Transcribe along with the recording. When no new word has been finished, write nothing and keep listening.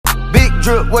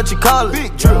drip, what you call it?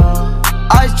 Big drip.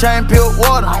 Ice chain, pure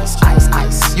water.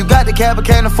 Ice. You got the cab, but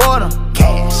can't afford them.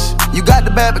 Cash. You got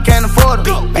the bad, but can't afford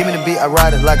them. Give me the beat, I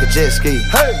ride it like a jet ski.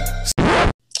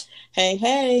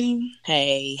 Hey.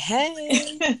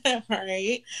 All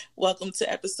right. Welcome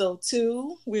to episode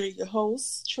 2. We're your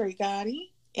hosts, Trey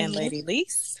Gotti and Lady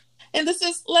Lise. And this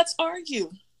is Let's Argue.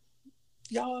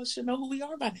 Y'all should know who we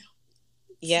are by now.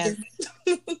 Yes.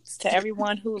 To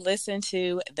everyone who listened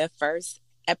to the first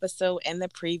episode and the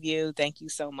preview, thank you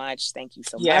so much. Thank you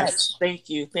so much. Thank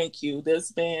you.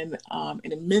 There's been an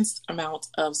immense amount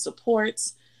of support.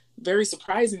 Very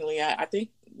surprisingly, I think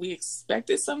we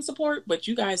expected some support, but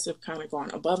you guys have kind of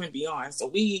gone above and beyond. So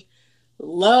we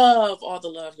love all the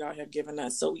love y'all have given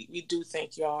us. So we do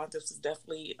thank y'all. This is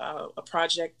definitely a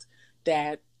project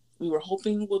that we were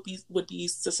hoping would be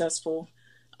successful,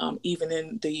 even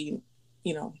in the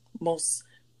most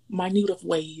minute of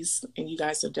ways. And you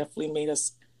guys have definitely made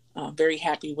us very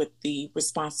happy with the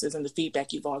responses and the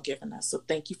feedback you've all given us. So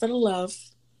thank you for the love.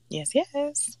 Yes.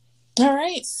 All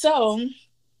right. So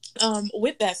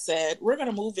with that said, we're going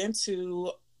to move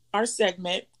into our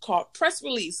segment called Press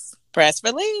Release. All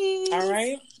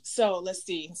right. So let's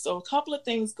see. So a couple of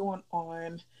things going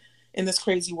on in this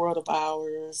crazy world of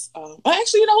ours.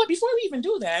 Actually, you know what? Before we even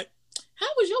do that, how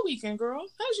was your weekend, girl?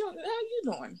 How you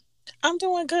doing? I'm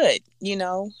doing good.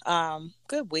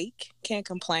 Good week. Can't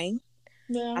complain.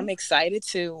 Yeah. I'm excited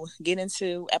to get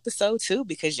into episode 2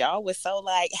 because y'all was so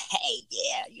like, hey,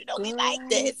 we like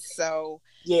this. So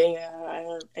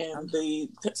yeah, and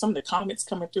some of the comments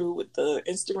coming through with the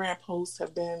Instagram posts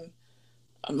have been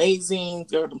amazing.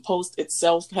 The post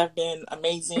itself have been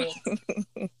amazing.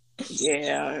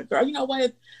 Yeah, girl. You know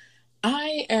what?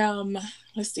 I am.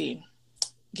 Let's see,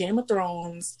 Game of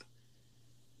Thrones.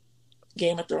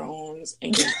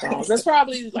 That's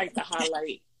probably like the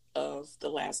highlight of the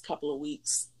last couple of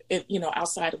weeks.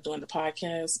 Outside of doing the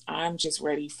podcast, I'm just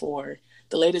ready for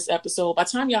the latest episode. By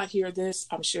the time y'all hear this,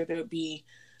 I'm sure there'll be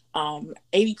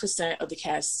 80% of the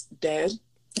cast dead.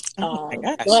 Oh my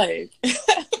gosh.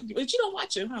 But you don't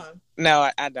watch it, huh?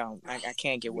 No, I don't. I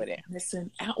can't get with it.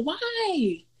 Listen,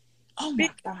 why? Oh my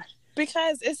God.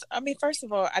 Because first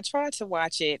of all, I tried to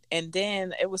watch it and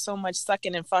then it was so much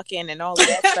sucking and fucking and all of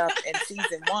that stuff in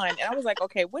season 1. And I was like,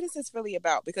 okay, what is this really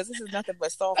about? Because this is nothing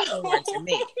but soft porn to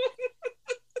me.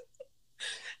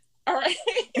 All right.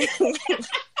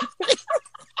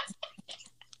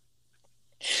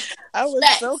 I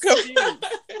was so confused.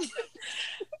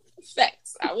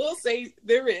 Facts. I will say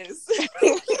there is.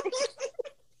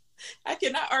 I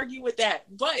cannot argue with that.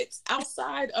 But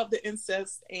outside of the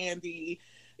incest and the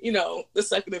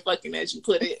sucking and fucking, as you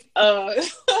put it, that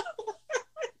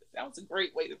was a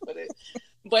great way to put it.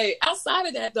 But outside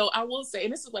of that, though, I will say,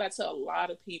 and this is what I tell a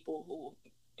lot of people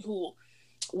who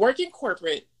work in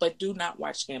corporate but do not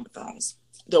watch Game of Thrones.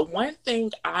 The one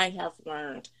thing I have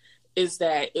learned is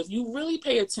that if you really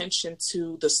pay attention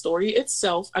to the story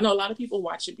itself, I know a lot of people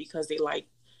watch it because they like,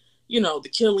 the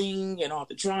killing and all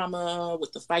the drama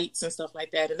with the fights and stuff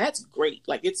like that. And that's great.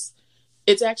 Like it's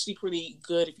actually pretty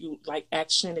good if you like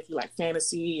action, if you like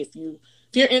fantasy, if you're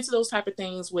into those type of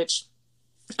things, which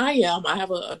I am. I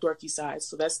have a dorky side,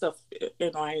 so that stuff,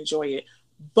 I enjoy it.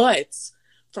 But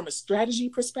from a strategy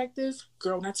perspective,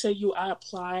 girl, when I tell you I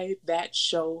apply that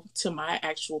show to my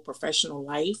actual professional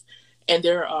life, and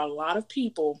there are a lot of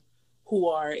people who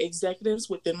are executives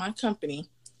within my company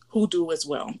who do as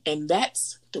well. And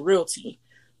that's the real tea.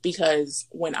 Because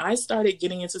when I started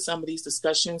getting into some of these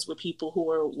discussions with people who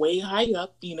are way high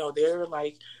up, they're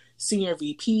like senior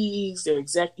VPs,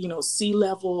 they're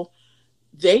C-level,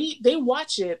 they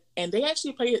watch it and they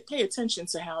actually pay attention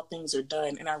to how things are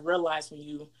done. And I realized when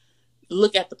you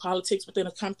look at the politics within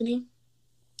a company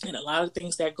and a lot of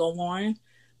things that go on,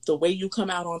 the way you come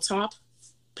out on top,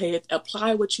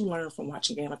 apply what you learn from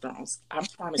watching Game of Thrones. I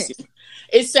promise you.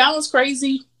 It sounds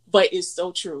crazy, but it's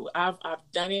so true. I've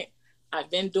done it. I've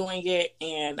been doing it,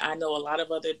 and I know a lot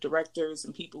of other directors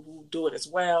and people who do it as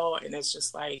well. And it's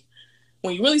just like,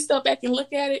 when you really step back and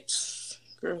look at it,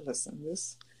 girl, listen,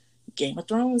 this Game of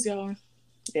Thrones, y'all,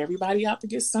 everybody out to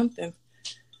get something,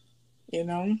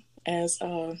 as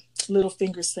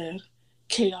Littlefinger said,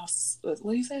 chaos,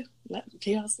 what he said?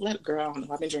 Chaos, let it, girl, I don't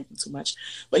know, I've been drinking too much.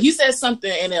 But he said something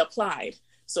and it applied.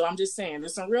 So I'm just saying,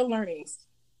 there's some real learnings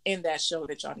in that show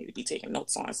that y'all need to be taking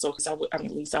notes on. So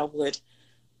at least I would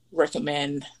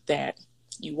recommend that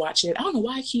you watch it. I don't know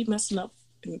why I keep messing up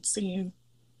and saying,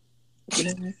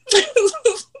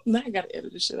 now I gotta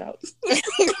edit this shit out.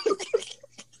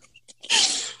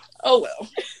 Oh well.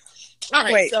 All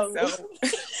right. Wait, so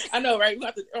I know, right?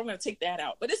 I'm gonna take that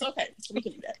out, but it's okay. We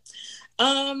can do that.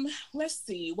 Let's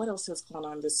see what else is going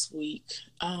on this week.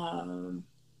 I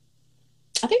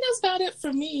think that's about it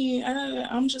for me.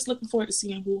 I'm just looking forward to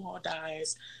seeing who all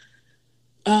dies.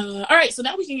 All right, so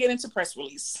now we can get into press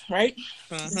release, right?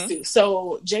 Mm-hmm.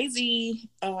 So Jay-Z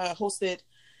hosted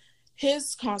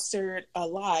his concert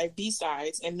live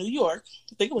B-sides in New York.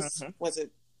 I think it was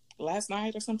it last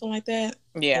night or something like that?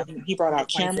 Yeah. And he brought out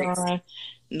Cameron,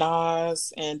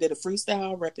 Nas, and did a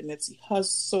freestyle repping Nipsey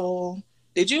Hussle.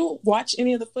 Did you watch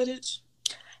any of the footage?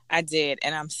 I did,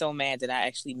 and I'm so mad that I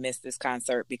actually missed this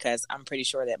concert because I'm pretty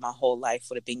sure that my whole life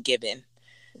would have been given.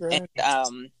 Right.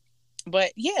 And,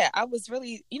 but yeah, I was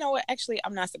really, you know what? Actually,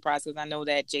 I'm not surprised because I know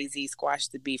that Jay-Z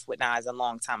squashed the beef with Nas a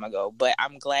long time ago. But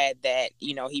I'm glad that,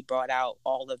 you know, he brought out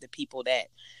all of the people that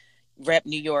rep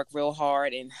New York real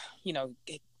hard, and you know,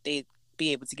 they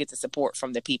be able to get the support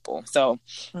from the people. So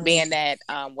being that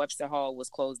Webster Hall was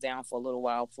closed down for a little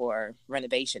while for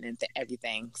renovation and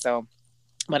everything. So,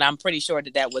 but I'm pretty sure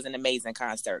that was an amazing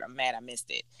concert. I'm mad I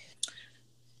missed it.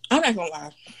 I'm not gonna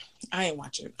lie, I ain't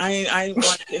watching. I ain't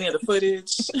watched any of the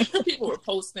footage. People were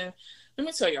posting. Let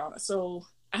me tell y'all. So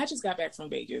I just got back from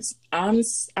Vegas. I'm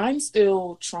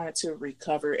still trying to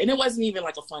recover, and it wasn't even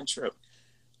like a fun trip.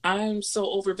 I'm so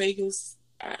over Vegas.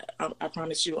 I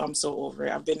promise you, I'm so over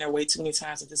it. I've been there way too many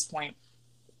times at this point.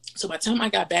 So by the time I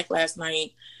got back last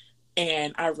night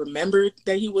and I remembered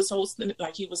that he was hosting,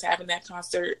 like he was having that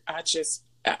concert, I'm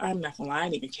not gonna lie, I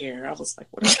didn't even care. I was like,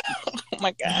 what? Oh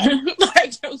my God.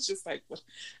 Like, I was just like,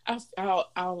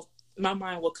 I'll my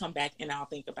mind will come back and I'll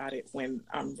think about it when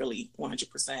I'm really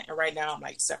 100%. And right now I'm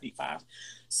like 75.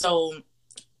 So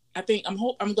I think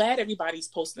I'm glad everybody's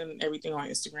posting everything on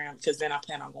Instagram, because then I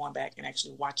plan on going back and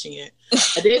actually watching it.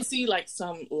 I did see like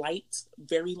some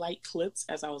very light clips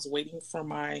as I was waiting for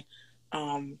my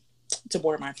to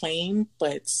board my plane,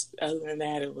 but other than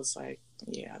that, it was like,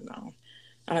 yeah, no,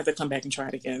 I have to come back and try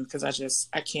it again because I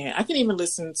can't. I can even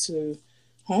listen to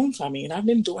Homecoming, and I've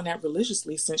been doing that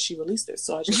religiously since she released it.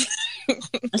 So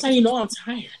that's how you know I'm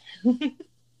tired.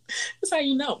 That's how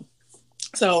you know.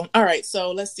 So, all right.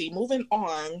 So let's see. Moving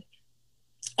on.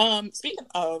 Speaking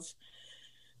of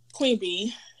Queen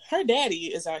Bee, her daddy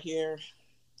is out here,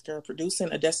 girl,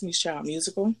 producing a Destiny's Child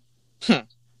musical.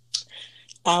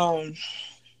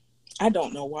 I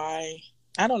don't know why.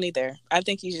 I don't either. I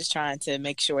think he's just trying to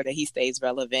make sure that he stays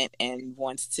relevant and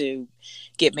wants to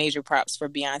get major props for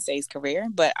Beyonce's career.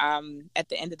 But at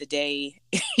the end of the day,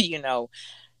 you know,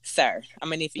 sir, I'm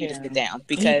gonna need for you to sit down,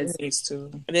 because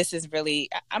this is really,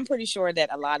 I'm pretty sure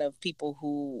that a lot of people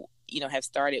who, you know, have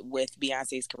started with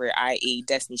Beyonce's career, i.e.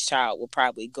 Destiny's Child, will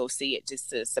probably go see it just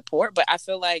to support. But I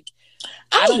feel like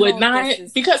I would not,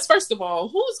 because first of all,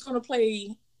 who's gonna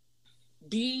play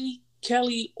B,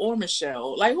 Kelly, or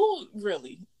Michelle? Like, who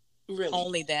really?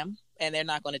 Only them, and they're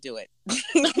not going to do it.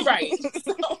 Right.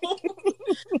 So,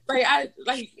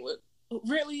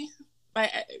 really?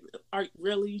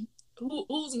 Really?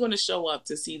 Who's going to show up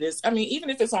to see this? I mean,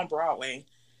 even if it's on Broadway,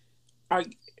 I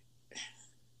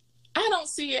don't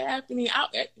see it happening.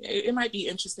 It might be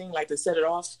interesting, like the Set It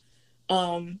Off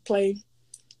play.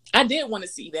 I did want to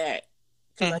see that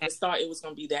because I just thought it was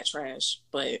going to be that trash,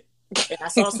 but. And I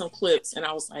saw some clips and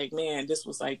I was like, man, this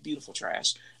was like beautiful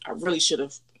trash. I really should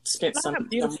have spent some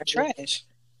beautiful trash.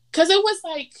 Because it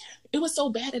was so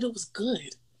bad that it was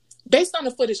good. Based on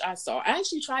the footage I saw, I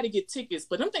actually tried to get tickets,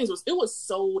 but it was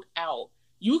sold out.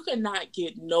 You could not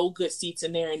get no good seats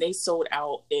in there, and they sold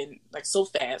out in like so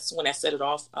fast when I Set It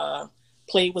Off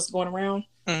play was going around.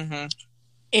 Mm-hmm.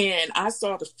 And I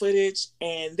saw the footage,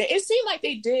 and it seemed like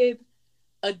they did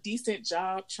a decent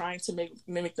job trying to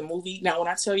mimic the movie. Now, when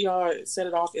I tell y'all Set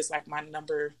It Off is like my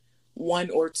number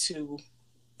 1 or 2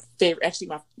 favorite. Actually,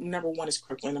 my number 1 is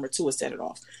Crooklyn. Number 2 is Set It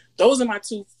Off. Those are my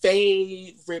 2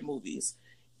 favorite movies.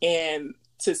 And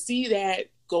to see that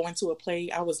go into a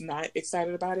play, I was not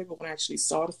excited about it. But when I actually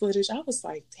saw the footage, I was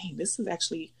like, dang, this is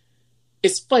actually,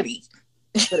 it's funny.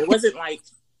 But it wasn't like,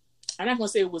 I'm not going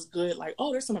to say it was good. Like,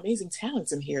 oh, there's some amazing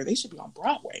talents in here. They should be on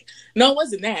Broadway. No, it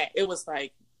wasn't that. It was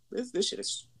like, this shit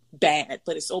is bad,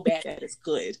 but it's so bad that it's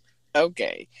good.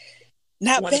 Okay.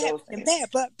 Not bad and bad,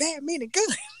 but bad meaning good.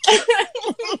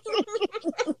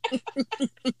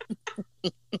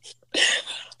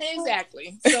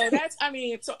 Exactly. So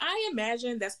so I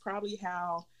imagine that's probably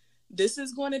how this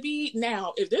is going to be.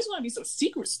 Now, if there's going to be some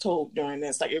secrets told during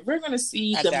this, like if we're going to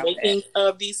see the making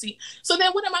of DC, so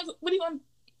then what are you going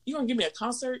to give me a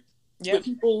concert with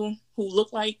people who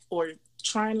look like or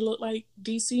trying to look like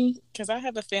DC? Because I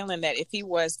have a feeling that if he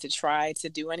was to try to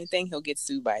do anything, he'll get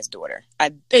sued by his daughter.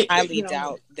 I highly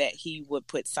doubt that he would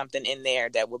put something in there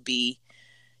that would be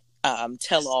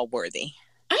tell all worthy.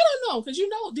 I don't know, because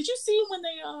did you see when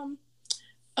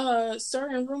they Sir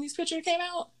and Rumi's picture came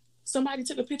out? Somebody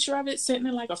took a picture of it, sitting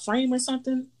in like a frame or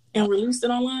something, and released it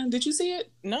online. Did you see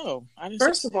it? No, I didn't.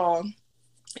 First of all,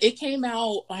 it came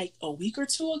out like a week or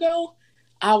two ago.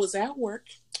 I was at work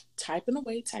typing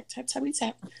away, tap,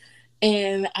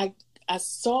 and I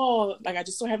saw, like, I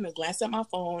just so happened to glance at my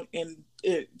phone and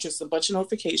just a bunch of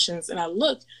notifications, and I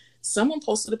looked, someone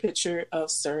posted a picture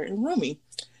of Sir and Rumi,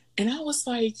 and I was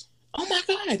like, oh my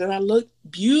God. And I looked,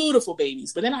 beautiful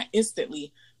babies. But then I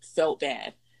instantly felt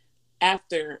bad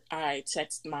after I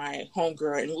texted my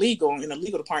homegirl in the legal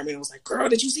department and was like, girl,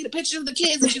 did you see the picture of the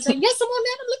kids? And she said, yes, I'm on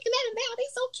that. I'm looking at it now. They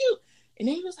so cute. And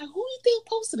then he was like, who do you think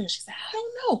posted it? She said, I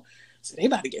don't know. So they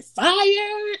about to get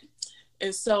fired.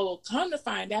 And so come to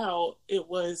find out, it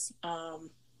was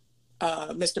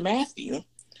Mr. Matthew,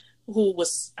 who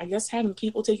was, I guess, having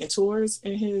people taking tours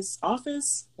in his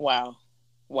office. Wow.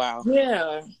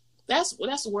 Yeah. That's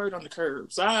the word on the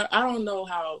curb. So I don't know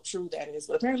how true that is,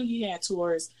 but apparently he had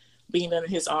tours being done in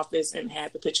his office and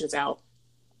had the pictures out.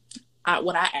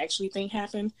 What I actually think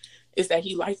happened is that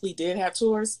he likely did have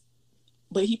tours,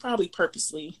 but he probably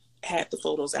purposely had the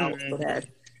photos out so that,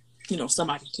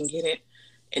 somebody can get it.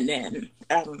 And then,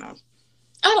 I don't know.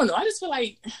 I just feel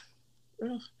like,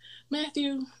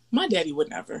 Matthew, my daddy would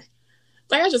never.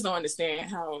 Like, I just don't understand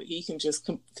how he can just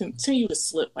continue to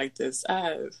slip like this.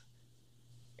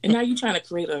 And now you're trying to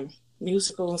create a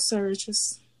musical, sir.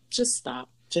 Just stop.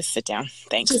 Just sit down.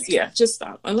 Thanks. Just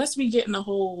stop. Unless we get in a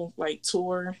whole like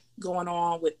tour going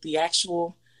on with the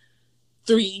actual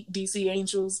 3 DC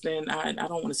Angels, then I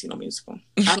don't want to see no musical.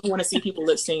 I don't want to see people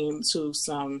lip sync to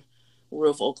some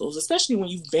real vocals, especially when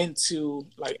you've been to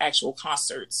like actual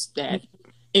concerts that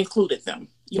included them.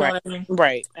 You know what I mean?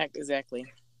 Right. Exactly.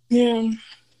 Yeah.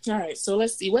 All right. So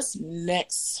let's see what's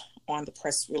next on the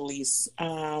press release.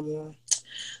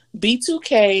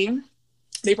 B2K,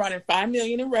 they brought in $5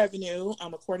 million in revenue,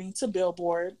 according to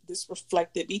Billboard. This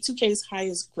reflected B2K's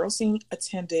highest grossing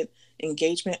attended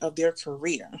engagement of their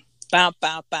career. Bop,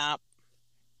 bop, bop.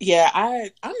 Yeah,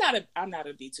 I'm not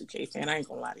a B2K fan. I ain't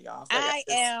gonna lie to y'all. I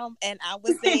am, and I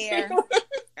was there.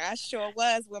 I sure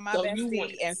was with my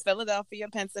bestie in Philadelphia,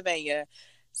 Pennsylvania,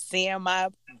 seeing my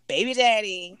baby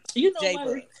daddy, Jay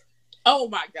Brooks. Oh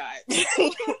my God.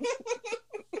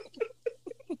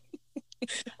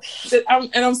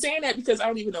 I'm saying that because I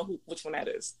don't even know which one that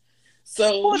is.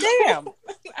 So, well, damn.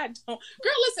 I don't.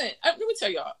 Girl, listen, let me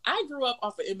tell y'all. I grew up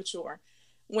off of Immature.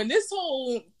 When this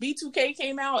whole B2K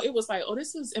came out, it was like, oh,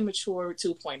 this is Immature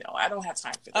 2.0. I don't have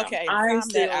time for that. Okay,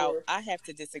 that out. I have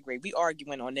to disagree. We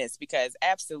arguing on this because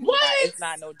absolutely not. It's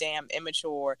not no damn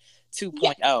Immature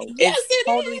 2.0. It's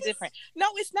totally different. No,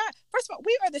 it's not. First of all,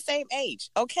 we are the same age,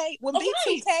 okay? When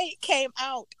B2K came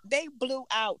out, they blew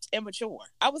out Immature.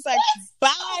 I was like,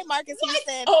 bye, Marcus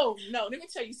Houston. Oh, no, let me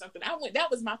tell you something. That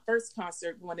was my first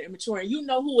concert going to Immature, and you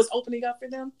know who was opening up for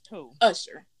them? Who?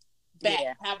 Usher. Back.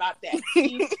 Yeah. How about that?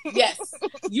 Yes.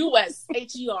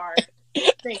 USHER.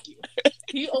 Thank you.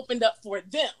 He opened up for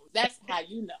them. That's how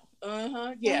you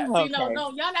know. Yeah. Okay. No,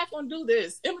 y'all not gonna do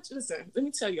this. Listen, let me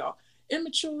tell y'all.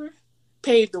 Immature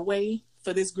paved the way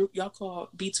for this group y'all call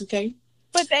B2K.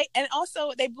 But they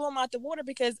blew them out the water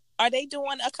because are they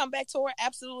doing a comeback tour?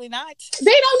 Absolutely not. They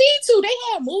don't need to. They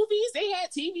had movies, they had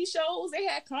TV shows, they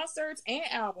had concerts and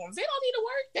albums. They don't need to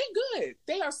work. They good.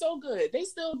 They are so good. They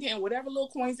still getting whatever little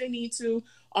coins they need to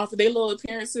off of their little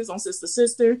appearances on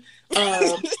Sister.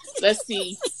 Let's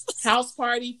see. House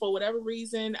Party, for whatever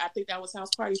reason, I think that was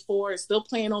House Party 4. It's still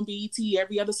playing on BET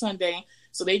every other Sunday.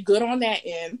 So they good on that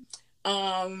end.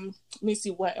 Let me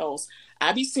see what else.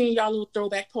 I be seeing y'all little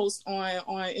throwback posts on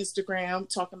Instagram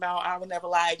talking about I Will Never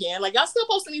Lie Again. Like, y'all still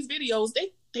posting these videos.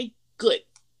 They good.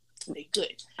 They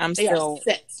good. I'm still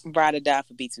ride or die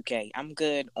for B2K. I'm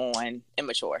good on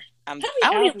Immature. I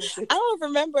don't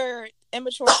remember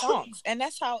Immature songs, and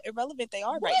that's how irrelevant they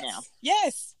are right now.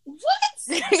 Yes. What?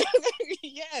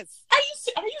 Yes. Are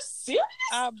you serious?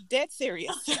 I'm dead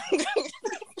serious.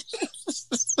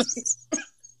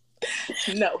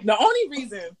 No, the only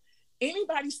reason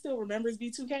anybody still remembers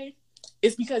B2K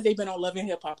is because they've been on Love and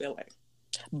Hip Hop LA.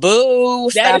 Boo!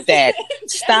 Stop that!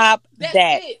 Stop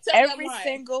that! Every why.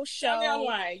 single show,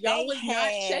 y'all was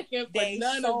not checking for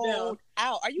none of them.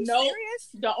 Out? Are you serious?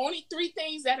 The only three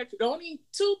things that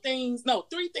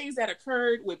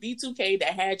occurred with B2K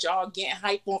that had y'all getting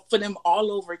hype for them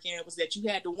all over again was that you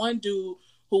had the one dude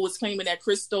who was claiming that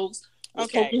Chris Stokes.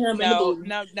 Okay. No.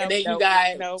 And then you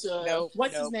got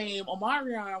what's his name?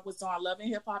 Omarion was on Love and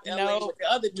Hip Hop LA with the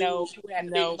other dude who had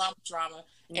the baby mama drama.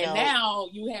 And now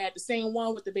you had the same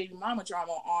one with the baby mama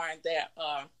drama on that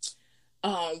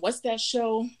what's that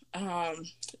show?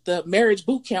 The Marriage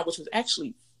Boot Camp, which was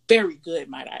actually very good,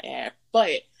 might I add.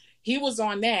 But he was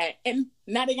on that, and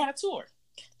now they got a tour.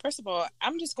 First of all,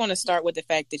 I'm just going to start with the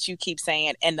fact that you keep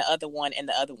saying "and the other one" and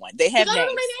the other one. They have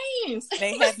names.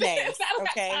 They have names.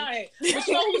 Okay. But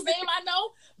you know whose name I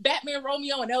know? Batman,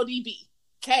 Romeo, and LDB.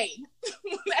 K.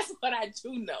 That's what I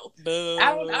do know. Boo.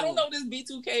 I don't know this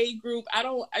B2K group. I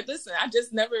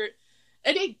just never.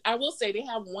 And I will say they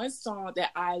have one song that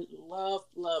I love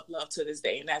to this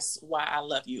day, and that's "Why I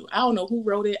Love You." I don't know who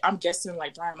wrote it. I'm guessing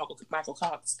like Brian Michael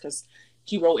Cox, because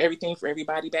he wrote everything for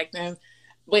everybody back then.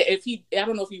 But I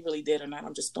don't know if he really did or not.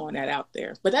 I'm just throwing that out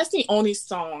there. But that's the only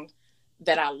song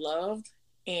that I loved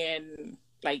and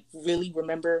like really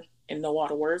remember and know all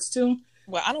the words to.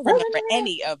 Well, I don't remember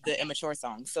any of the Immature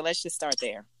songs, so let's just start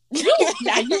there.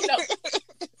 Now you know.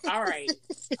 All right.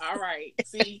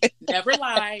 See, never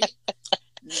lie.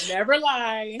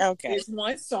 Okay, it's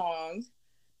one song.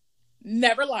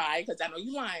 Never lie, because I know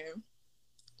you lying.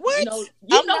 What? You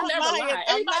know never lie.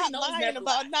 I'm Everybody not knows lying never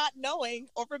about lie. not knowing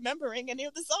or remembering any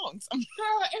of the songs.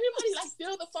 Girl, everybody like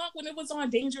Feel the Funk when it was on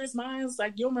Dangerous Minds.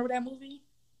 Like, you remember that movie?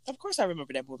 Of course, I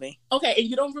remember that movie. Okay, and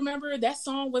you don't remember that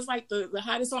song was like the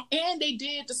hottest song, and they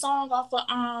did the song off of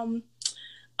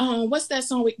what's that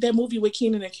song with that movie with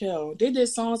Kenan and Kel? They did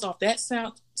songs off that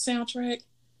soundtrack.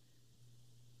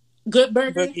 Good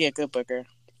Burger. Good Burger.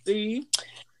 See,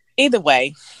 either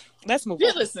way, let's move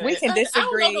on. Listen, we can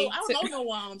disagree. I don't know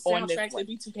soundtracks that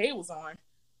B2K was on.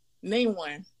 Name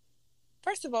one.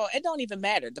 First of all, it don't even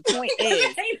matter. The point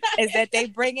is that they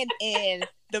bringing in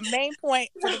the main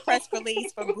point for the press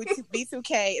release from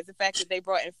B2K is the fact that they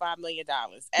brought in $5 million.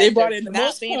 They brought in the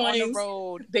most being points on the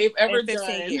road they've ever in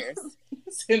 15 done years.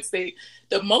 Since the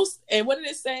most. And what did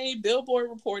it say? Billboard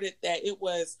reported that it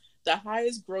was the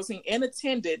highest grossing and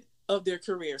attended of their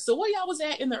career. So where y'all was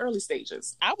at in the early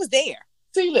stages? I was there.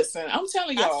 See, listen, I'm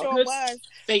telling y'all. I sure was.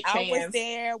 Fake fans. I was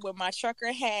there with my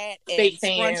trucker hat and Fake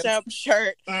scrunch up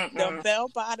shirt, Mm-mm. the bell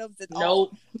bottoms and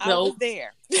Nope. I was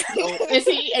there. And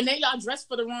see, and then y'all dressed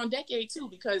for the wrong decade too,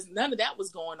 because none of that was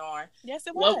going on. Yes,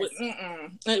 it was.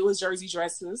 It was jersey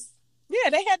dresses. Yeah,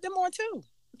 they had them on too.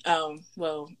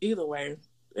 Well, either way,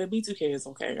 B2K is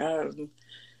okay.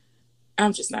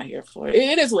 I'm just not here for it.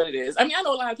 It is what it is. I mean, I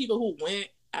know a lot of people who went.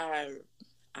 I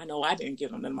know I didn't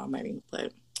give them none of my money,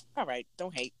 but all right,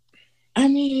 don't hate. I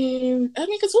mean,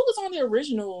 because who was on the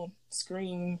original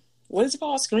Scream? What is it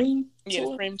called? Scream? Yeah,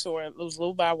 tour? Scream tour. It was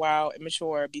Lil Bow Wow,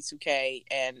 Immature, B2K,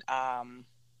 and I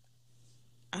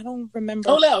don't remember.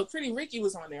 Oh no, Pretty Ricky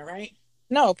was on there, right?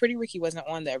 No, Pretty Ricky wasn't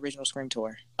on the original Scream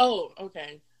tour. Oh,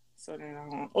 okay. So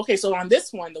then, so on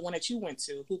this one, the one that you went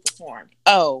to, who performed?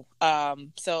 Oh,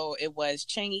 so it was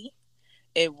Chingy.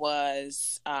 It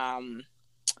was Bobby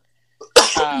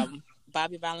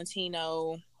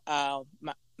Valentino,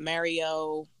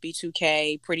 Mario,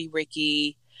 B2K, Pretty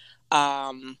Ricky. Yeah,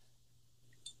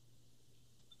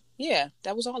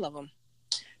 that was all of them.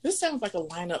 This sounds like a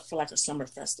lineup for like a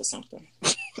Summerfest or something.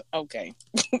 Okay.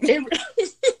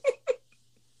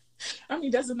 I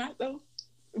mean, does it not though?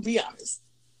 Be honest.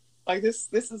 Like this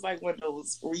is like one of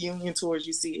those reunion tours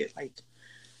you see it like,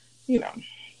 you know,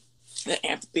 the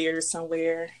amphitheater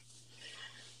somewhere.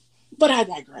 But I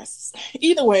digress.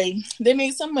 Either way, they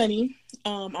made some money.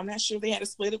 I'm not sure if they had to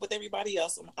split it with everybody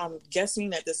else. I'm guessing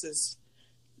that this is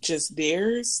just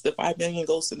theirs. The $5 million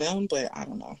goes to them, but I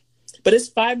don't know. But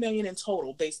it's $5 million in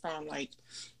total based on like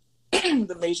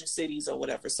the major cities or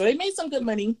whatever. So they made some good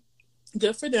money.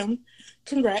 Good for them.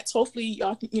 Congrats. Hopefully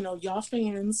y'all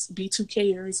fans,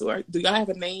 B2Kers, or do y'all have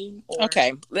a name? Or...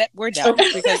 Okay, we're done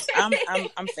because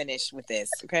I'm finished with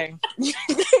this. Okay.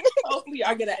 Hopefully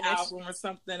I get an album or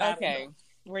something. Okay,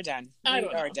 we're done. We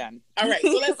are done. All right,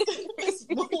 so let's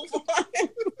move on.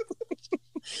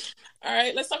 All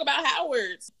right, let's talk about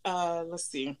Howard's. Let's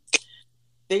see.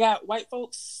 They got white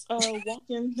folks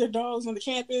walking their dogs on the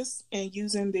campus and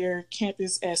using their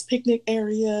campus as picnic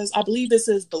areas. I believe this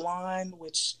is the lawn,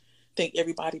 which I think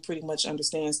everybody pretty much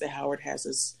understands that Howard has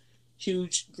this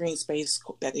huge green space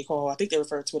that they call, I think they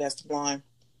refer to it as the lawn.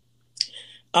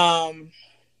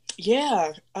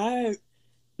 Yeah, I'm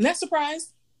not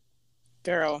surprised.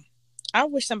 Girl, I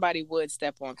wish somebody would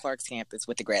step on Clark's campus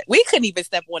with the grass. We couldn't even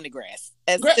step on the grass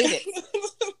as students.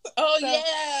 Oh,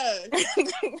 yeah.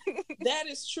 That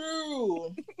is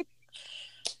true.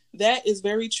 That is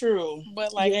very true.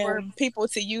 But like for people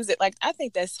to use it, like I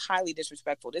think that's highly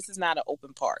disrespectful. This is not an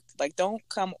open park. Like don't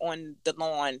come on the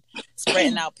lawn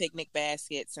spreading out picnic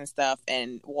baskets and stuff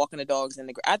and walking the dogs in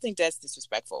the grass. I think that's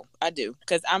disrespectful. I do.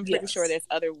 Because I'm pretty sure there's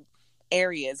other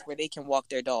areas where they can walk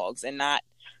their dogs and not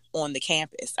on the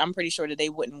campus. I'm pretty sure that they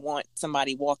wouldn't want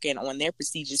somebody walking on their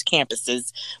prestigious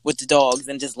campuses with the dogs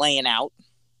and just laying out.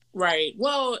 Right.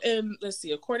 Well, and let's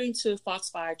see. According to Fox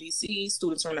 5 DC,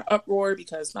 students are in an uproar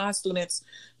because non-students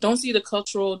don't see the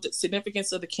cultural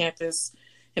significance of the campus,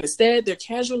 and instead they're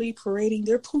casually parading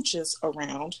their pooches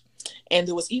around. And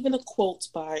there was even a quote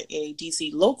by a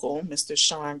DC local, Mr.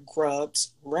 Sean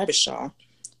Grubbs Rabishaw.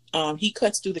 He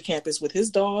cuts through the campus with his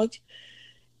dog,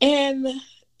 and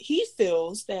he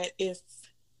feels that if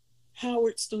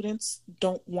Howard students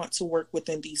don't want to work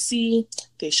within DC,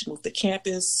 they should move the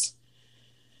campus.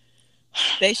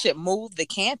 They should move the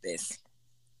campus.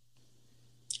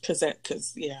 They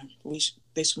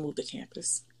should move the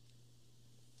campus.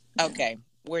 Okay,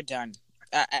 we're done.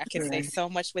 I can say so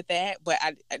much with that, but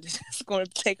it's going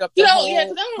to take up the whole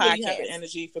because I don't really have the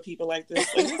energy for people like this.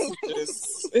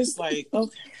 It's like,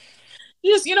 okay.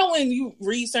 When you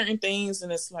read certain things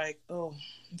and it's like, oh,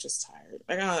 I'm just tired.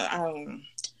 Like, I don't.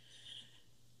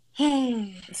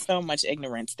 So much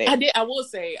ignorance there. I will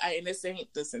say, and this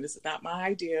is not my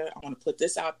idea. I want to put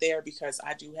this out there because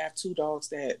I do have 2 dogs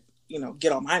that,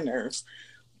 get on my nerves.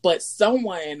 But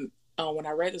someone, when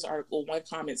I read this article, one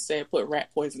comment said, put rat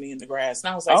poisoning in the grass.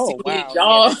 And I was like, wow.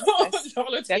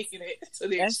 Y'all are taking it to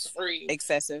the extreme.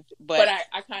 Excessive. But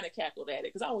I kind of cackled at it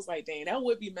because I was like, dang, that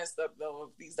would be messed up though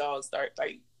if these dogs start,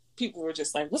 like, people were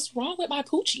just like, what's wrong with my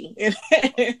poochie? And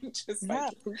just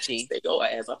like, poochie. They go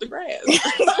ass off the grass.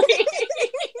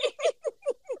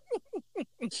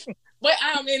 But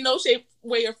I'm in no shape,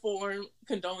 way, or form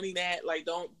condoning that. Like,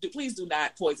 please do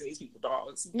not poison these people's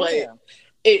dogs. But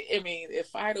if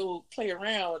Fido play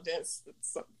around,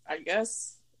 I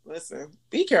guess, listen,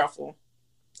 be careful.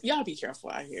 Y'all be careful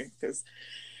out here because,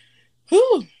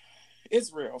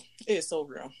 it's real. It is so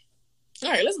real. All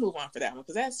right, let's move on for that one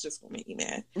because that's just gonna make me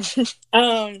mad.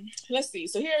 Let's see.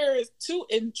 So here are 2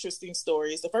 interesting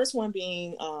stories. The first one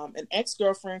being an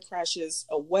ex-girlfriend crashes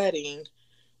a wedding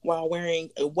while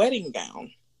wearing a wedding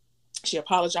gown. She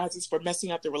apologizes for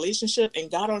messing up the relationship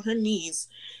and got on her knees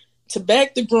to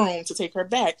beg the groom to take her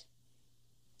back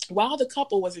while the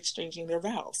couple was exchanging their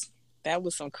vows. That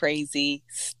was some crazy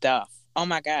stuff. Oh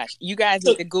my gosh. You guys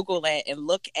need to Google that and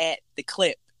look at the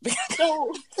clip.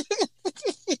 So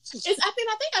I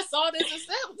think I saw this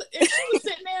and she was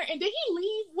sitting there, and did he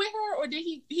leave with her or did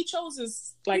he chose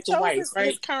his the wife, right?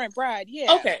 His current bride,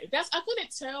 yeah. Okay. I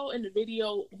couldn't tell in the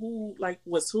video who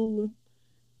was who.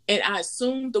 And I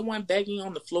assumed the one begging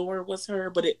on the floor was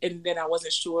her, and then I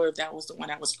wasn't sure if that was the one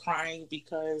that was crying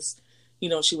because,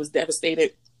 she was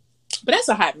devastated. But that's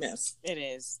a hot mess. It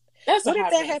is. What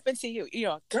if that happened to you?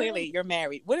 Clearly you're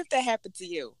married. What if that happened to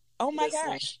you? Oh my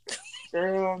gosh.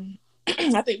 Girl,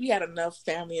 I think we had enough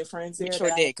family and friends there. We sure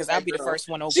did, because I'd be the first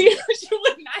one over there. She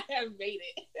would not have made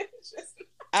it.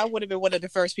 I would have been one of the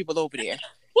first people over there.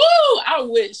 Woo! I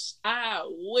wish. I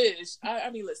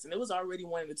mean, listen, it was already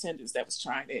one in attendance that was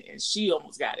trying it, and she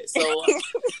almost got it. So,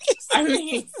 I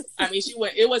mean, she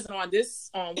went. It wasn't on this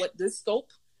scope,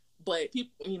 but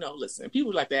people, listen,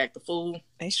 people like to act the fool.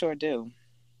 They sure do.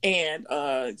 And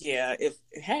if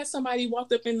it had somebody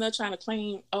walked up in there trying to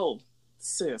claim, oh,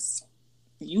 sis,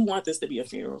 you want this to be a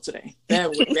funeral today? That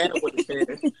would have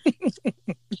been.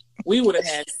 We would have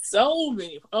had so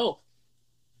many. Oh,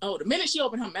 the minute she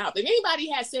opened her mouth, if anybody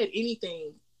had said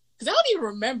anything, because I don't even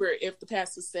remember if the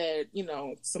pastor said,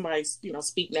 somebody,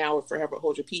 speak now or forever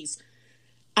hold your peace.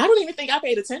 I don't even think I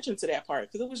paid attention to that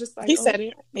part because it was just like he said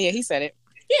it. Yeah, he said it.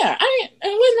 Yeah, and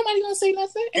wasn't nobody gonna say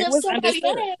nothing. And it was somebody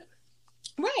had,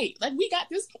 right? Like we got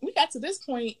to this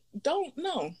point. Don't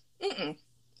no,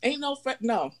 ain't no,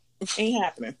 ain't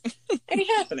happening, ain't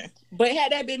happening. But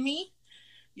had that been me,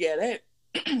 yeah, that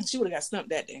she would have got stumped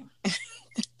that day.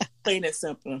 Plain and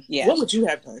simple. Yeah. What would you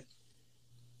have done?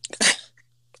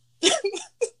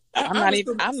 I'm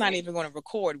not even going to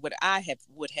record what I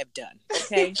would have done.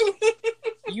 Okay,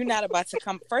 you're not about to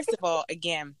come. First of all,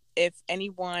 again, if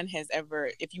anyone has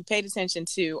if you paid attention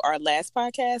to our last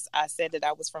podcast, I said that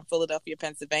I was from Philadelphia,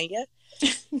 Pennsylvania,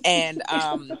 and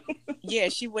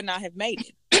she would not have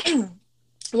made it.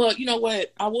 Well, you know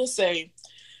what? I will say,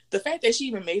 the fact that she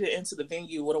even made it into the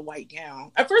venue with a white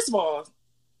gown. First of all,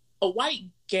 a white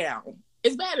gown.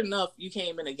 It's bad enough you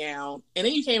came in a gown, and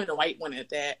then you came in a white one at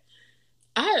that.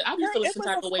 I be feeling some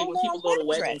type of way when people go to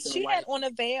weddings. She had on a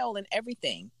veil and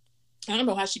everything. I don't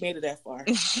know how she made it that far.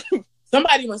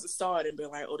 Somebody must have saw it and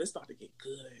been like, "Oh, this about to get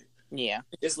good." Yeah,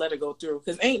 just let her go through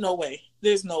because ain't no way.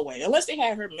 There's no way unless they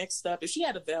had her mixed up. If she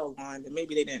had a veil on, then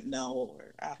maybe they didn't know,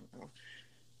 or I don't know.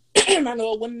 I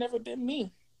know it would have never been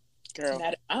me, girl.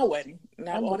 Not at my wedding.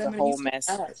 Not all that whole mess.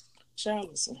 Child,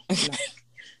 listen.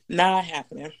 Not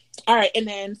happening. All right, and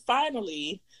then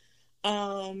finally,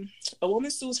 A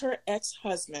woman sues her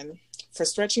ex-husband for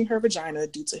stretching her vagina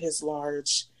due to his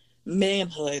large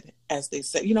manhood, as they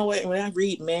say. You know what? When I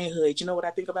read manhood, you know what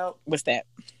I think about? What's that?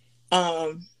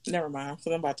 Never mind.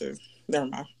 So I'm about to. Never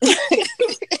mind.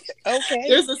 Okay.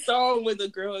 There's a song when the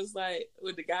girl is like,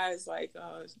 when the guy is like,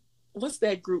 what's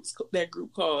that group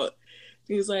called?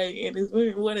 He's like, and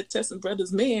it's what a testing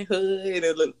brother's manhood.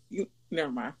 And look,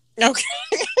 never mind. Okay.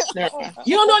 Never mind.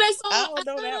 You don't know that song? I don't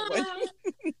know that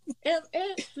one.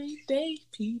 Everyday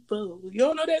people. You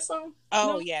don't know that song?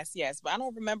 Oh, no? yes. But I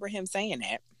don't remember him saying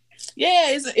that. Yeah,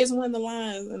 it's one of the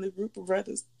lines, and the group of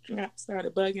brothers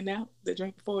started bugging out. They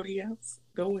drink 40 ounce,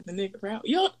 go with the nigga route.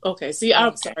 Okay, see,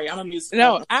 I'm sorry, I'm a music.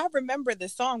 No, I remember the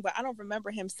song, but I don't remember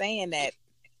him saying that.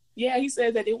 Yeah, he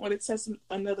said that they wanted to test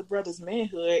another brother's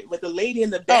manhood, but the lady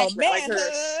in the back, oh, manhood. Like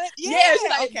her, yeah, she's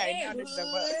like, okay.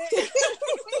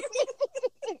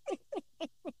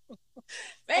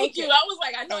 Thank you. I was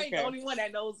like, I know I ain't the only one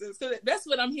that knows this, because that's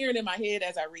what I'm hearing in my head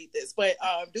as I read this. But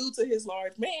due to his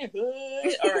large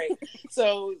manhood, all right.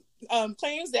 So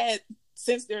claims that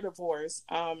since their divorce,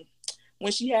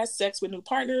 when she has sex with new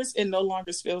partners, it no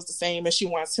longer feels the same, and she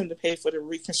wants him to pay for the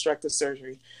reconstructive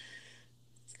surgery.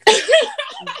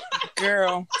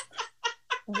 Girl,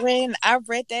 when I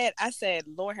read that, I said,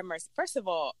 Lord have mercy. First of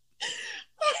all,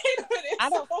 I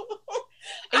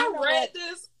read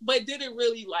this, but didn't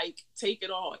really like take it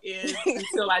all in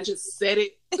until I just said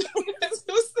it. It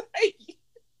was like,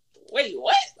 wait,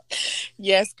 what?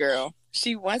 Yes, girl.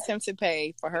 She wants him to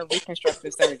pay for her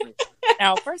reconstructive surgery.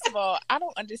 Now, first of all, I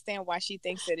don't understand why she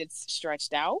thinks that it's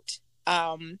stretched out.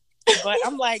 But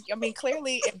I'm like, I mean,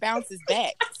 clearly it bounces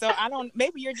back. So I don't.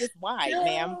 Maybe you're just wide,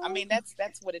 ma'am. I mean, that's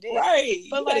what it is. Right.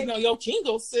 But you know, yo,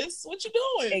 Kingo, sis, what you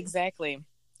doing? Exactly.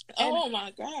 Oh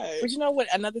my God. But you know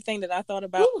what? Another thing that I thought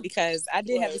about, because I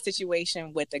did have a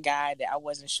situation with a guy that I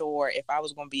wasn't sure if I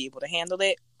was going to be able to handle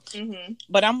it. Mm-hmm.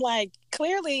 But I'm like,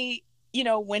 clearly, you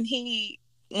know, when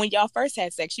y'all first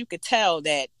had sex, you could tell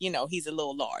that, you know, he's a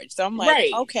little large. So I'm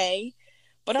like, okay.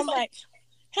 But I'm like,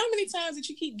 how many times did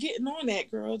you keep getting on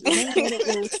that, girl?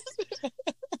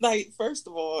 Like, first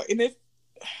of all, and if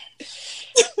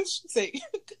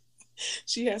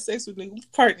she has sex with new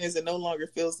partners and no longer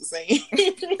feels the same,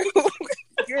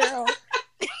 girl,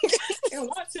 and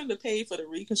wants him to pay for the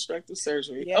reconstructive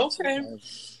surgery. Yes, okay,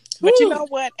 but you know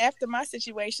what? After my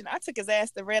situation, I took his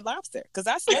ass to Red Lobster because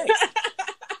I said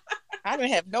I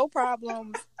didn't have no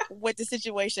problems with the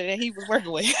situation that he was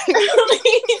working with.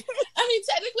 I mean,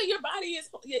 technically, your body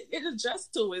it adjusts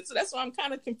to it, so that's why I'm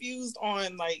kind of confused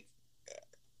on like.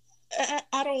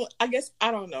 I don't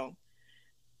know.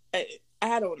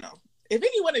 I don't know. If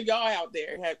any one of y'all out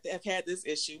there have had this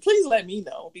issue, please let me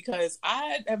know, because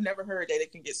I have never heard that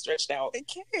it can get stretched out and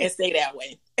stay that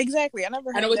way. Exactly. I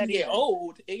never heard I know it that can get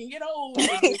old. It can get old.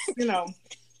 It's, you know,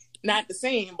 not the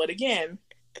same. But again,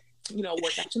 you know,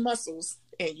 work out your muscles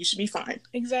and you should be fine.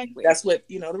 Exactly. That's what,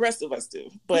 you know, the rest of us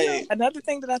do. But you know, another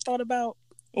thing that I thought about,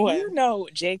 you know,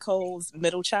 J. Cole's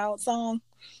Middle Child song,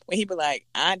 where he be like,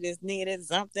 I just needed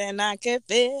something I could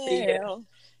feel. Yeah.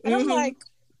 And I'm like,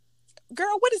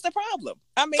 girl, what is the problem?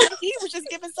 I mean, he was just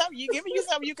giving you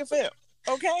something you can feel.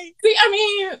 Okay? See, I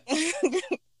mean,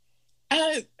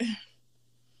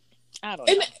 I don't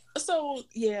know. So,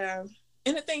 yeah.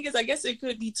 And the thing is, I guess it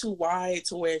could be too wide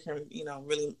to where it can, you know,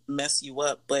 really mess you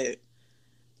up. But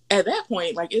at that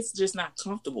point, like, it's just not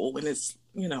comfortable when it's,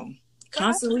 you know,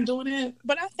 constantly doing it.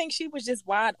 But I think she was just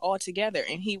wide altogether,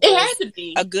 and he was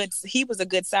a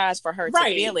good size for her to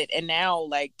feel it. And now,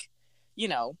 like, you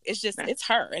know, it's just it's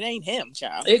her. It ain't him,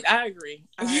 child. I agree.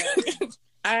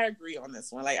 I agree on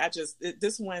this one. Like,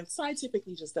 this one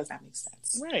scientifically just does not make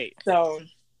sense. Right. So,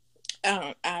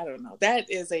 I don't know. That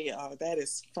is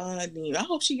funny. I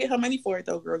hope she get her money for it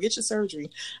though, girl. Get your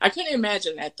surgery. I couldn't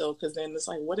imagine that though, because then it's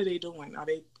like, what are they doing? Are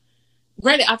they?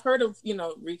 Granted, I've heard of, you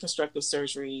know, reconstructive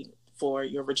surgery for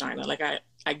your vagina. Like,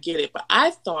 I get it, but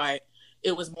I thought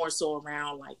it was more so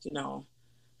around, like, you know,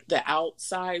 the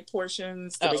outside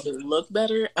portions to make it look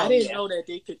better. I didn't know that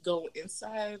they could go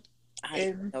inside. I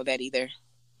didn't know that either.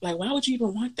 Like, why would you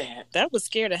even want that? That would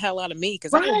scare the hell out of me,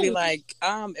 because I would be like,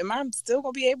 am I still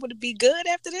gonna be able to be good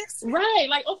after this? Right.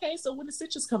 Like, okay, so when the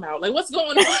stitches come out, like, what's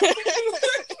going on?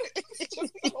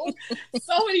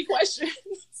 So many questions.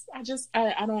 I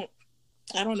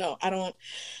don't know.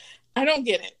 I don't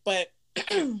get it, but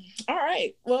all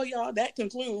right. Well, y'all, that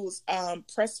concludes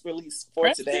press release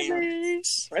for today.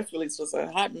 Press release was a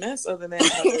hot mess other than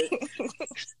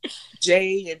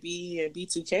J and B and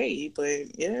B2K,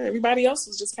 but yeah, everybody else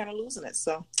was just kind of losing it.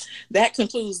 So that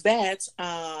concludes that.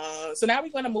 So now we're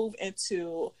going to move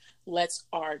into Let's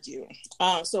Argue.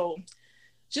 So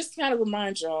just to kind of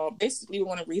remind y'all, basically we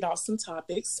want to read off some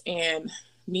topics, and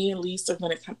me and Lisa are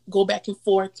going to go back and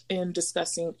forth in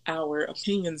discussing our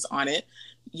opinions on it.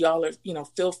 Y'all are,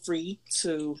 feel free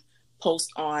to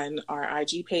post on our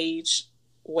IG page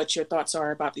what your thoughts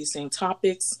are about these same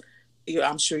topics.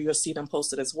 I'm sure you'll see them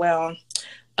posted as well.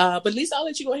 But Lisa, I'll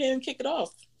let you go ahead and kick it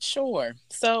off. Sure.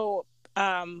 So,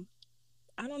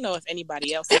 I don't know if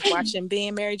anybody else is watching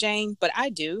Being Mary Jane, but I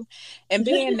do. And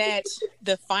being that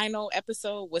the final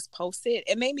episode was posted,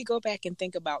 it made me go back and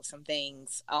think about some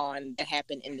things that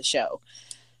happened in the show.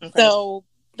 Okay. So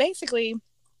basically,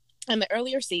 in the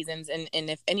earlier seasons, and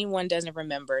if anyone doesn't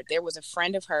remember, there was a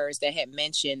friend of hers that had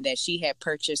mentioned that she had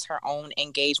purchased her own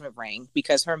engagement ring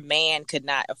because her man could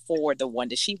not afford the one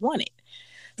that she wanted.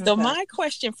 So my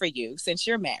question for you, since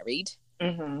you're married,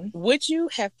 would you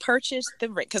have purchased the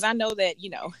ring? Because I know that,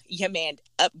 your man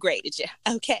upgraded you.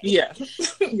 Okay. Yeah.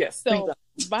 Yes. So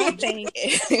my thing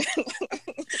is...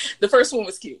 The first one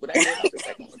was cute, but I did like the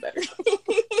second one better.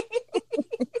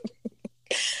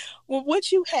 Well,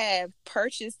 would you have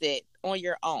purchased it on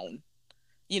your own?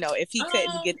 If he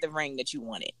couldn't get the ring that you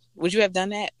wanted, would you have done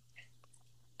that?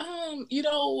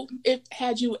 If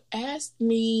had you asked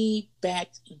me back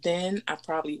then, I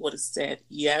probably would have said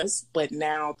yes. But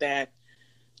now that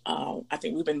I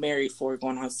think we've been married for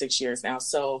going on 6 years now,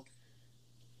 so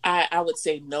I would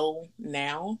say no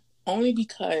now, only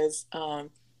because I'm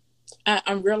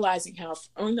realizing how,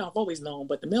 I've always known,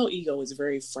 but the male ego is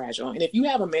very fragile. And if you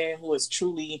have a man who is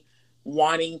truly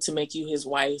wanting to make you his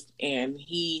wife, and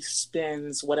he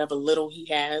spends whatever little he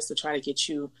has to try to get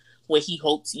you what he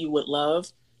hopes you would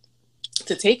love,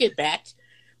 to take it back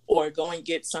or go and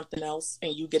get something else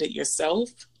and you get it yourself,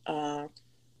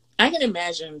 I can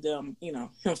imagine them,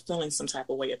 him feeling some type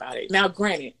of way about it. Now,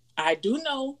 granted, I do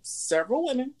know several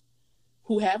women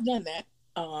who have done that.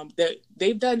 That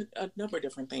they've done a number of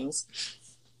different things.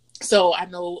 So I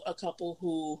know a couple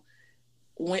who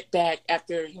went back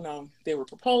after, they were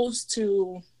proposed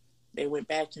to. They went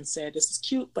back and said, "This is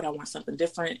cute, but I want something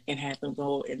different," and had them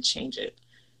go and change it.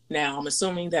 Now, I'm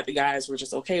assuming that the guys were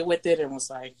just okay with it and was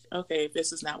like, "Okay, if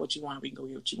this is not what you want, we can go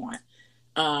get what you want."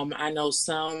 I know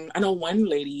one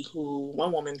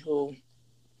woman who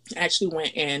actually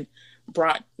went and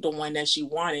brought the one that she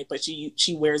wanted, but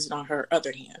she wears it on her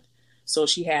other hand. So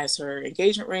she has her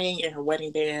engagement ring and her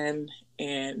wedding band,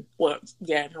 and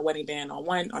her wedding band on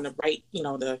the right,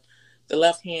 the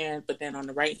left hand, but then on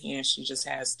the right hand, she just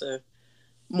has the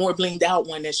more blinged out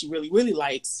one that she really, really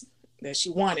likes, that she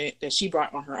wanted, that she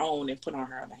brought on her own and put on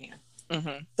her other hand.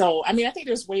 Mm-hmm. So, I think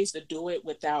there's ways to do it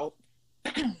without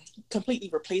completely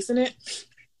replacing it.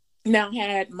 Now,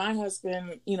 had my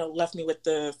husband, left me with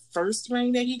the first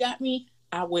ring that he got me,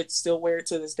 I would still wear it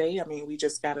to this day. We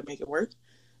just got to make it work.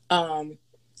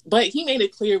 But he made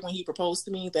it clear when he proposed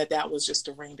to me that was just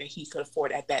a ring that he could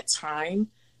afford at that time.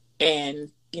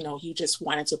 And, he just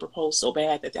wanted to propose so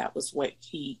bad that was what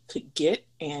he could get.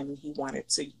 And he wanted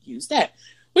to use that,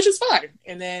 which is fine.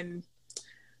 And then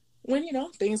when,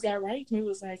 things got right, he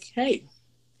was like, "Hey,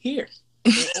 here."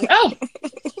 "Oh,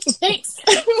 thanks."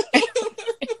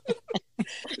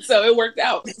 So it worked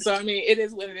out. So, it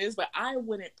is what it is, but I don't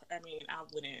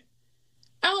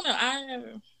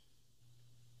know.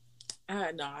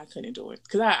 No, I couldn't do it.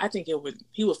 Cause I think he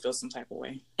would feel some type of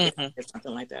way if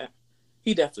something like that.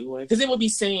 He definitely would. Cause it would be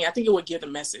saying, I think it would give the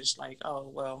message like, "Oh,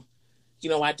 well,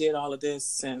 I did all of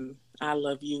this and I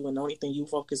love you. And the only thing you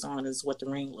focus on is what the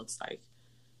ring looks like."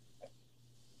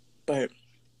 But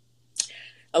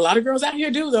a lot of girls out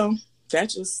here do, though.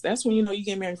 That's when you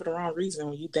get married for the wrong reason,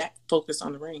 when you that focus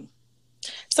on the ring.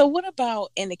 So what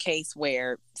about in the case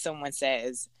where someone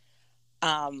says,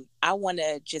 "I want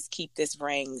to just keep this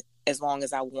ring as long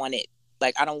as I want it.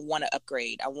 Like, I don't want to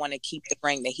upgrade. I want to keep the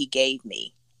ring that he gave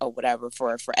me or whatever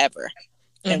for forever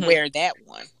and wear that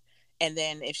one." And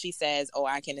then if she says, "Oh,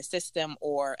 I can assist them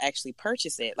or actually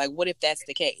purchase it," like, what if that's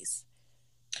the case?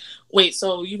 Wait,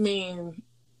 so you mean,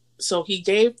 so he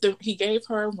gave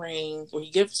her a ring, or he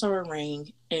gives her a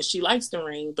ring, and she likes the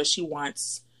ring, but she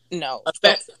wants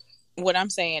what I'm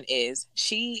saying is,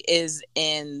 she is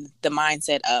in the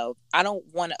mindset of, "I don't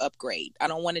want to upgrade. I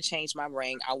don't want to change my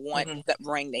ring. I want the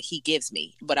ring that he gives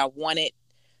me, but I want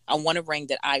a ring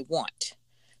that I want."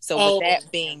 So with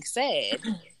that being said,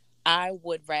 I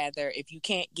would rather, if you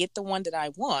can't get the one that I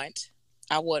want,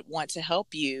 I would want to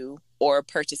help you or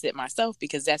purchase it myself,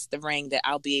 because that's the ring that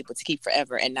I'll be able to keep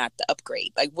forever and not the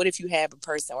upgrade. Like, what if you have a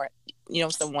person or,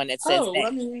 someone that says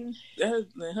that?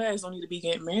 Her ass don't need to be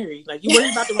getting married. Like, you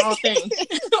worried about the wrong thing.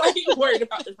 Like, you worried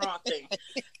about the wrong thing.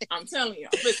 I'm telling y'all,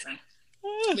 listen,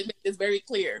 let me make this very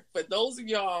clear. For those of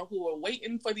y'all who are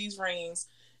waiting for these rings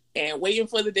and waiting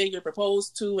for the day you're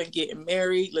proposed to and getting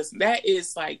married. Listen, that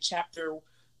is like chapter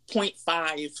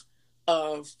 0.5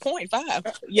 of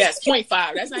 0.5. Yes,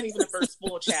 0.5. That's not even the first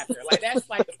full chapter. Like, that's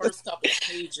like the first couple of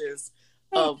pages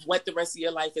of what the rest of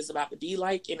your life is about to be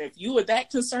like. And if you are that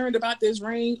concerned about this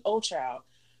ring, oh child,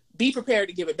 be prepared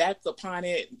to give it back upon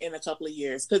it in a couple of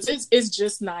years, because it's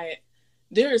just not.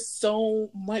 There is so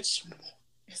much.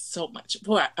 It's so much.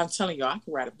 Boy, I'm telling you, I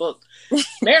can write a book.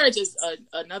 Marriage is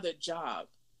another job.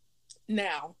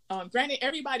 Now, granted,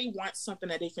 everybody wants something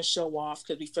that they can show off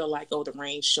because we feel like, oh, the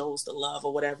ring shows the love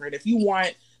or whatever. And if you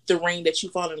want the ring that you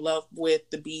fall in love with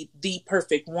to be the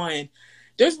perfect one,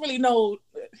 there's really no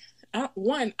I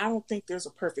don't think there's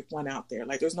a perfect one out there.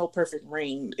 Like, there's no perfect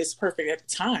ring. It's perfect at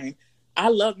the time. I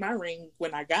loved my ring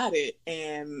when I got it,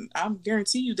 and I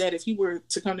guarantee you that if you were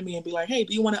to come to me and be like, hey,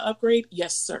 do you want to upgrade?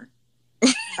 Yes, sir.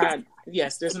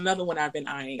 Yes, there's another one I've been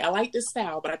eyeing. I like this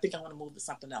style, but I think I want to move to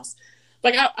something else.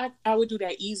 Like, I would do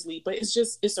that easily, but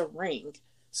it's a ring.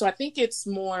 So I think it's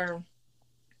more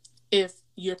if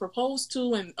you're proposed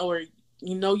to, or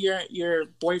you know your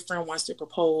boyfriend wants to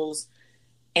propose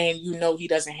and you know he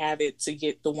doesn't have it to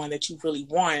get the one that you really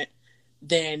want,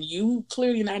 then you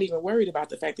clearly not even worried about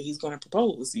the fact that he's going to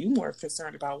propose. You're more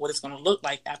concerned about what it's going to look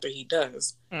like after he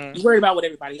does. Mm-hmm. You're worried about what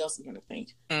everybody else is going to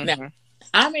think. Mm-hmm. Now,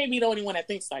 I may be the only one that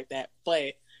thinks like that,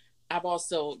 but I've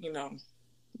also,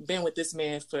 been with this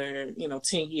man for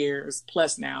 10 years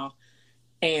plus now,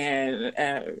 and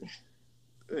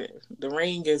the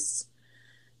ring is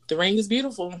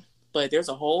beautiful, but there's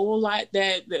a whole lot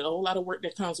of work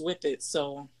that comes with it.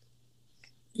 So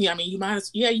yeah, I mean, you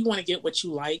want to get what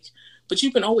you like, but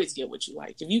you can always get what you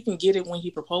like. If you can get it when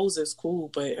he proposes, cool,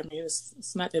 but I mean,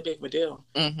 it's not that big of a deal.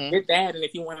 Mm-hmm. Get that, and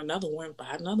if you want another one,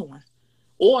 buy another one,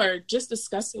 or just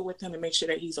discuss it with him and make sure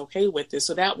that he's okay with it,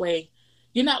 so that way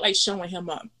you're not like showing him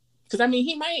up. Because I mean,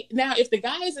 he might, now if the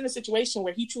guy is in a situation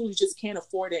where he truly just can't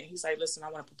afford it, and he's like, listen,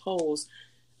 I want to propose,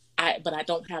 but I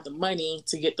don't have the money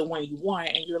to get the one you want,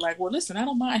 and you're like, well, listen, I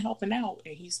don't mind helping out,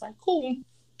 and he's like, cool,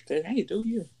 then hey, do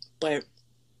you? But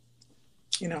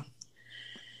I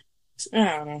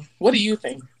don't know. What do you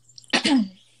think?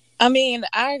 I mean,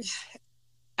 I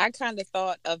kind of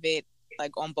thought of it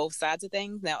like on both sides of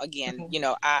things. Now, again,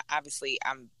 mm-hmm.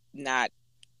 I'm not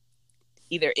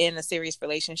either in a serious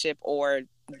relationship or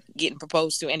getting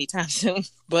proposed to anytime soon.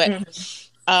 But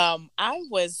mm-hmm. I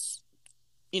was,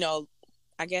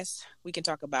 I guess we can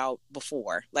talk about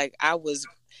before. Like, I was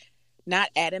not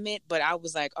adamant, but I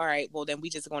was like, all right, well, then I'm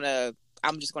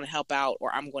just going to help out,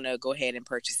 or I'm going to go ahead and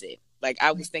purchase it. Like,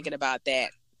 I was thinking about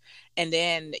that. And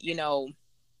then,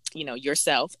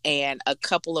 yourself and a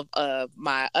couple of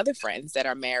my other friends that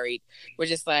are married were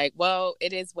just like, well,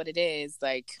 it is what it is.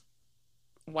 Like,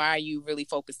 why are you really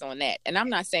focused on that? And I'm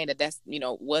not saying that that's,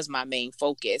 was my main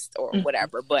focus or mm-hmm.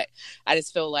 whatever, but I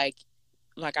just feel like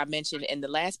I mentioned in the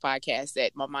last podcast,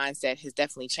 that my mindset has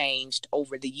definitely changed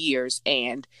over the years,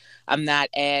 and I'm not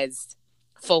as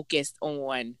focused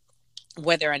on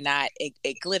whether or not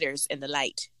it glitters in the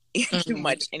light mm-hmm. too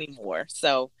much anymore.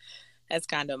 So that's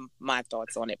kind of my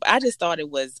thoughts on it. But I just thought it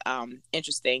was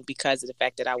interesting because of the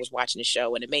fact that I was watching the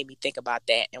show, and it made me think about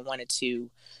that and wanted to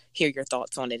hear your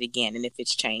thoughts on it again and if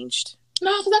it's changed.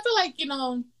 No, because I feel like,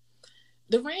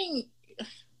 the ring,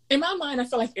 in my mind, I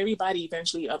feel like everybody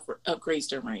eventually upgrades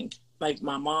their ring. Like,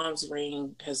 my mom's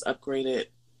ring has upgraded,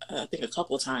 I think, a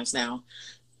couple of times now.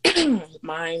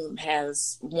 Mine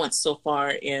has once so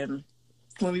far, and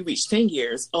when we reach 10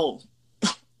 years, I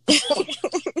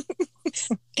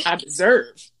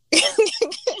deserve.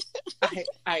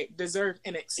 I deserve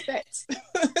and expect,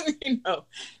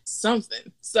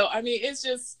 something. So I mean, it's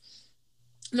just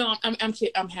I'm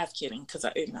half kidding, because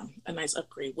a nice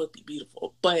upgrade would be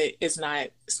beautiful, but it's not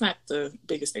the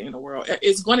biggest thing in the world.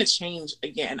 It's going to change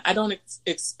again. I don't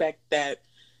expect that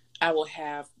I will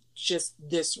have just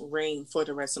this ring for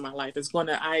the rest of my life.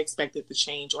 I expect it to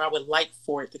change, or I would like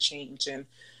for it to change and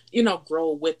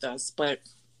grow with us. But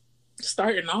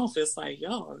starting off, it's like,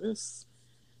 just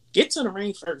get to the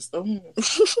ring first.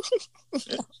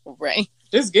 Right.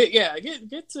 Just get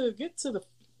to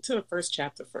the first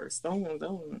chapter first.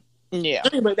 Don't. Yeah.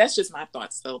 But that's just my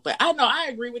thoughts, though. But I know I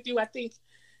agree with you. I think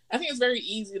it's very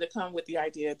easy to come with the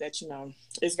idea that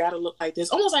it's got to look like this,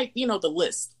 almost like the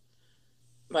list.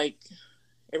 Like,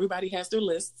 everybody has their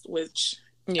lists, which.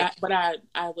 Yeah. But I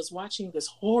was watching this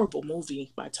horrible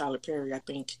movie by Tyler Perry, I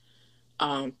think,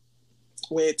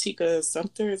 with Tika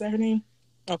Sumpter, is that her name?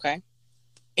 Okay.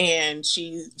 And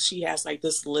she has like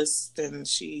this list, and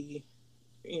she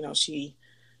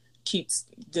keeps,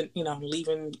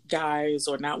 leaving guys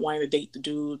or not wanting to date the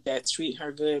dude that's treating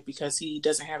her good because he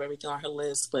doesn't have everything on her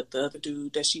list, but the other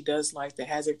dude that she does like that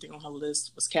has everything on her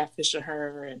list was catfishing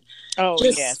her. And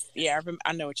yes, yeah,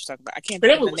 I know what you're talking about. I can't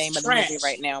think of the name of the movie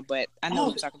right now, but I know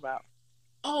what you're talking about.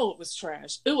 Oh, it was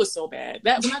trash. It was so bad.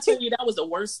 That when I tell you that was the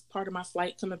worst part of my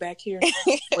flight coming back here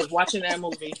was watching that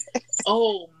movie.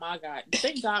 Oh my God!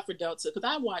 Thank God for Delta, because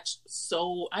I watched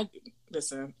all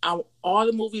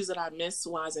the movies that I missed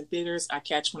while I was in theaters, I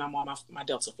catch when I'm on my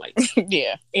Delta flights.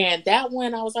 Yeah. And that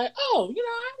one, I was like, oh,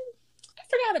 I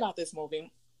forgot about this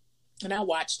movie, and I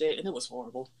watched it, and it was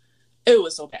horrible. It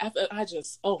was so bad. I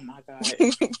just, oh my God,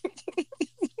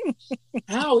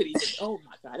 how it even? Oh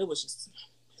my God, it was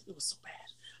so bad.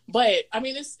 But I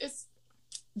mean, it's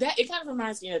that it kind of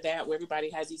reminds me of that, where everybody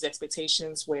has these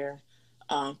expectations where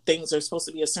things are supposed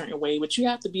to be a certain way, but you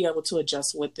have to be able to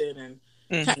adjust with it and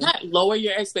not lower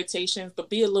your expectations, but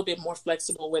be a little bit more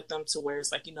flexible with them to where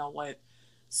it's like, you know what,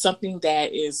 something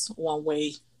that is one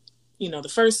way,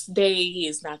 the first day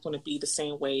is not going to be the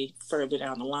same way further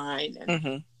down the line.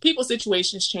 And people's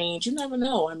situations change. You never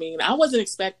know. I mean, I wasn't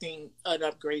expecting an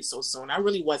upgrade so soon. I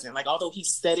really wasn't. Like, although he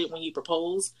said it when he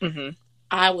proposed,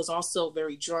 I was also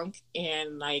very drunk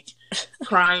and like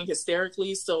crying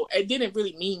hysterically. So it didn't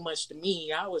really mean much to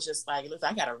me. I was just like, listen,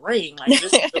 I got a ring. Like,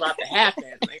 this is about to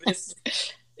happen. Like, this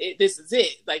is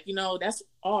it. Like, that's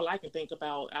all I can think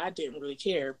about. I didn't really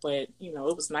care, but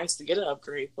it was nice to get an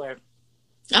upgrade. But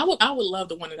I would love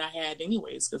the one that I had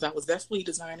anyways, because I was definitely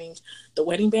designing the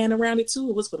wedding band around it too.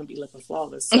 It was going to be looking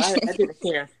flawless. So I didn't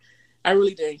care. I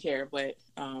really didn't care, but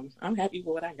I'm happy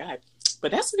with what I got.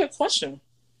 But that's a good question.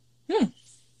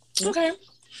 Okay.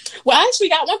 Well, I actually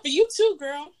got one for you too,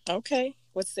 girl. Okay.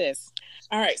 What's this?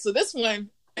 All right. So this one,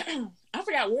 I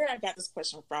forgot where I got this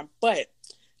question from, but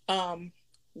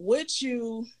would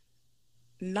you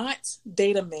not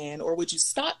date a man, or would you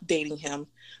stop dating him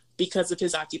because of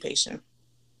his occupation?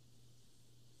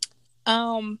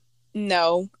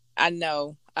 No, I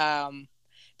know.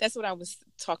 That's what I was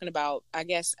talking about. I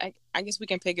guess we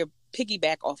can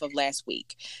piggyback off of last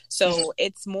week. So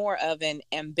it's more of an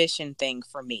ambition thing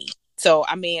for me. So,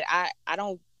 I mean, I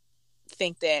don't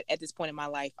think that at this point in my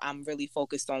life, I'm really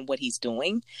focused on what he's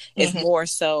doing. It's more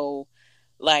so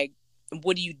like,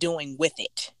 what are you doing with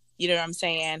it? You know what I'm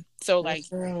saying? So like,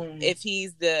 if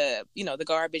he's the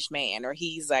garbage man, or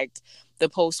he's like the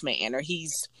postman, or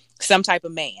he's some type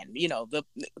of man,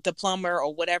 the plumber,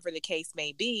 or whatever the case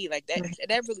may be, like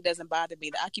that really doesn't bother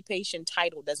me. The occupation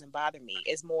title doesn't bother me.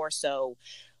 It's more so,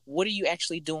 what are you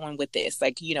actually doing with this?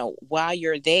 Like, while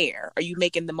you're there, are you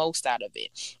making the most out of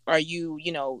it? Are you,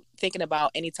 thinking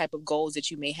about any type of goals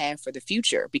that you may have for the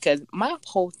future? Because my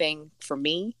whole thing for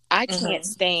me, I can't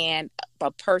stand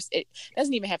a person. It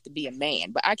doesn't even have to be a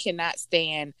man, but I cannot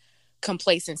stand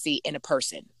complacency in a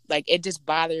person. Like, it just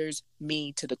bothers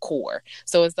me to the core.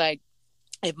 So it's like,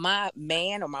 if my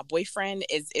man or my boyfriend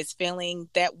is feeling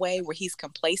that way, where he's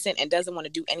complacent and doesn't want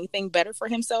to do anything better for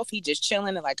himself, he just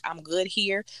chilling and like, I'm good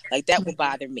here, like that will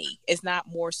bother me. It's not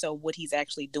more so what he's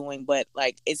actually doing, but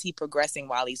like, is he progressing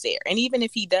while he's there? And even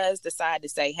if he does decide to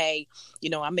say, hey,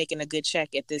 I'm making a good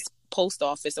check at this post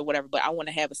office or whatever, but I want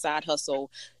to have a side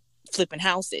hustle flipping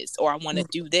houses, or I want to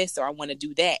do this, or I want to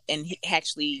do that, and he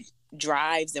actually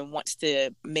drives and wants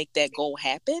to make that goal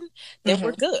happen, then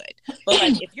we're good. But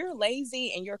like, if you're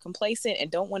lazy and you're complacent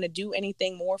and don't want to do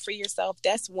anything more for yourself,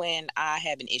 that's when I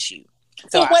have an issue.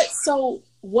 So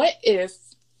what if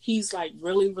he's like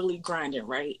really, really grinding,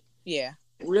 right? Yeah.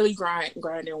 Really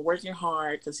grinding, working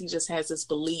hard, because he just has this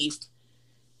belief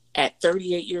at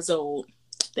 38 years old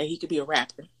that he could be a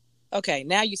rapper. Okay,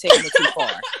 now you're taking it too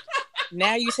far.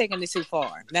 Now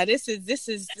this is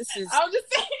I'm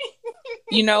just saying.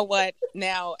 You know what?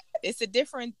 Now, it's a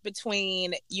difference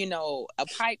between, a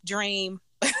pipe dream.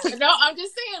 No, I'm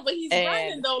just saying, but he's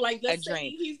grinding though. Like, let's say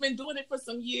he's been doing it for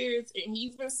some years, and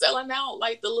he's been selling out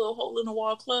like the little hole in the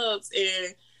wall clubs.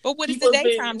 But what is the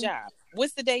daytime job?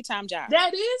 What's the daytime job?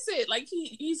 That is it. Like,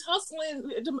 he's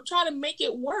hustling to try to make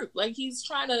it work. Like, he's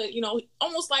trying to,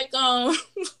 almost like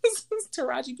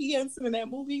Taraji P. Henson in that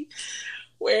movie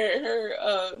where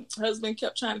her husband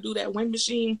kept trying to do that wind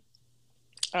machine.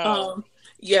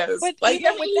 Yes, but like,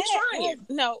 even with that,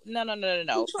 no.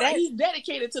 He's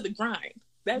dedicated to the grind.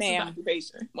 That's his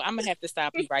occupation. Well, I'm gonna have to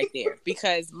stop you right there,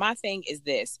 because my thing is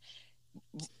this: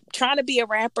 trying to be a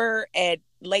rapper at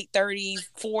late 30s,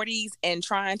 40s, and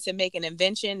trying to make an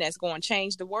invention that's going to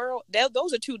change the world.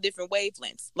 Those are two different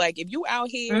wavelengths. Like, if you out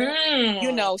here,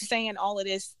 saying all of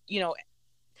this,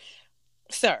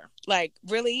 sir, like,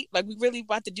 really, like, we really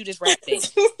about to do this rap thing.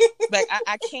 Like,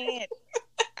 I can't.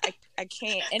 I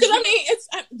can't. Because I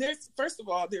mean, there's first of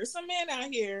all, there's some men out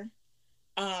here,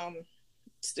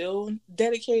 still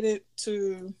dedicated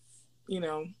to,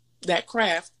 that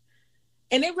craft,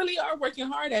 and they really are working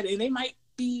hard at it. And they might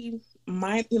be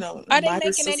are they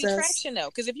making any traction though?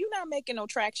 Because if you're not making no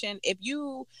traction, if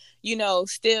you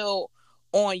still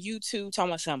on YouTube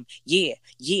talking about something,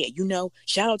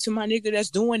 shout out to my nigga that's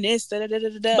doing this, da, da, da,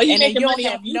 da, da. But he's making money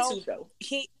off YouTube though.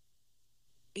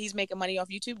 He's making money off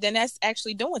YouTube, then that's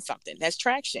actually doing something. That's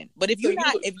traction. But if you're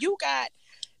not, if you got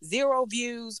 0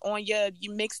 views on your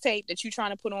mixtape that you're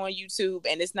trying to put on YouTube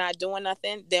and it's not doing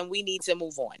nothing, then we need to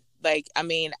move on. Like, I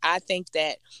mean, I think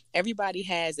that everybody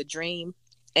has a dream,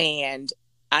 and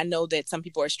I know that some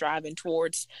people are striving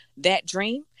towards that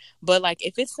dream, but like,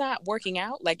 if it's not working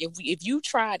out, like if you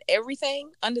tried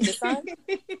everything under the sun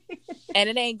and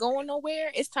it ain't going nowhere,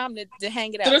 it's time to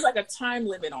hang it out. So there's like a time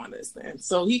limit on this then.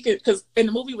 So he could, because in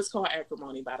the movie was called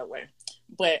Acrimony, by the way,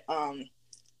 but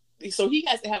so he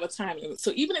has to have a time limit.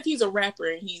 So even if he's a rapper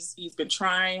and he's been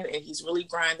trying and he's really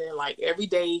grinding, like every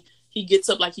day he gets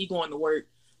up like he going to work,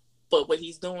 but what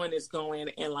he's doing is going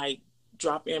and like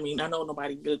dropping. I mean, I know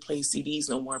nobody really plays CDs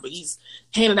no more, but he's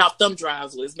handing out thumb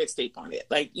drives with his mixtape on it.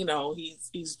 Like,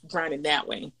 he's grinding that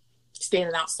way,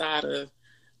 standing outside of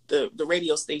the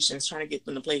radio stations trying to get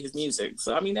them to play his music.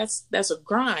 So I mean, that's a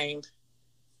grind.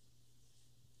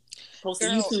 Posting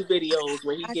YouTube videos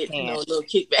where he gets a little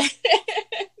kickback.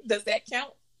 Does that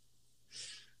count?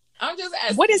 I'm just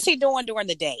asking. What is he doing during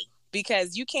the day?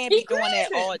 Because you can't be doing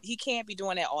that all. He can't be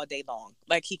doing that all day long.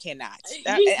 Like, he cannot.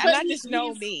 I just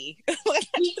know me.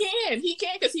 He can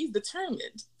because he's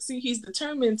determined. See, he's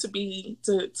determined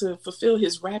to fulfill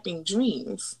his rapping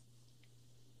dreams.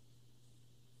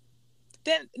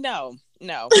 Then no,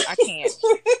 I can't.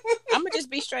 I'm gonna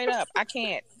just be straight up. I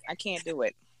can't do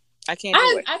it. I can't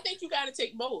do it. I think you got to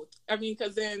take both. I mean,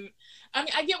 because then,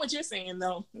 I get what you're saying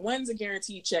though. One's a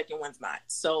guaranteed check and one's not.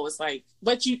 So it's like,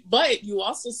 but you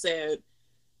also said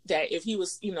that if he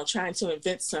was, trying to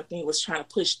invent something, he was trying to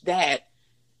push that.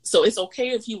 So it's okay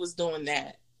if he was doing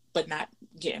that, but not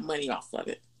getting money off of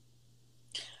it.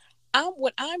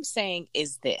 What I'm saying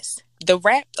is this: the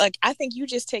rap, like, I think you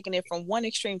just taking it from one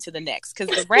extreme to the next.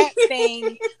 Because the rap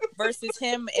thing versus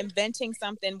him inventing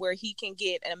something where he can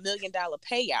get $1 million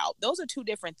payout, those are two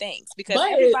different things. Because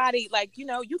everybody, like, you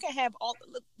can have all.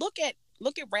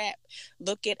 Look at rap,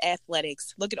 look at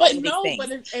athletics, look at all of these things.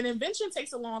 But an invention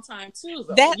takes a long time too,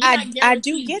 though. That I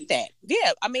do get that.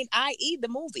 Yeah, I mean, i.e. the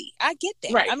movie, I get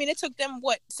that. Right. I mean, it took them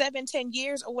 7-10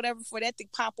 years or whatever for that to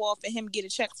pop off and him get a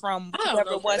check from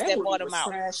whoever it was that bought him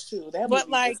out. Too. That but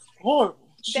like, horrible.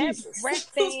 That rap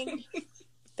thing.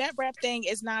 That rap thing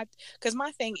is not, because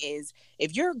my thing is,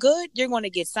 if you're good, you're going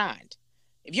to get signed.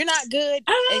 If you're not good,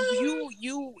 and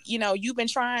you've been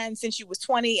trying since you was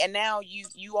 20, and now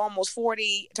you almost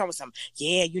 40, tell me something.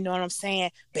 Yeah, you know what I'm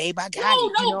saying, babe. I got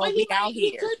it. But we out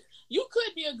here. You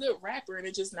could be a good rapper, and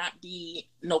it just not be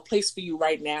no place for you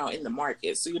right now in the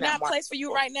market. So you're not place for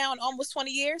you right now in almost 20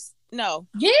 years. No.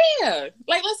 Yeah,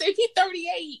 like let's say if he's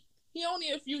 38, he only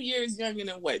a few years younger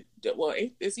than what? Well,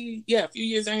 is he? Yeah, a few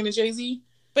years younger than Jay-Z.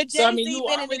 But Jay-Z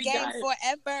been in the game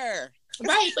forever.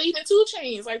 Right, but even 2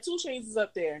 Chainz, like 2 Chainz is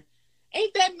up there.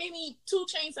 Ain't that many 2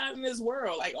 Chainz out in this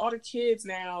world? Like all the kids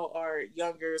now are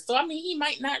younger, so I mean, he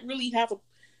might not really have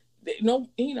you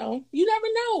never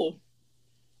know.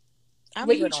 I'm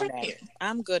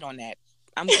good on that.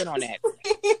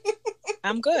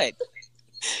 I'm good.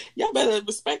 Y'all better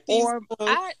respect these.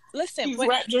 Listen,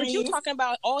 but you talking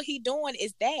about all he doing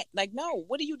is that. Like, no,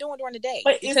 what are you doing during the day?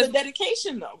 But it's a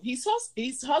dedication though. He's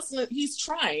hustling, he's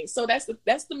trying. So that's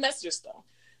the message though.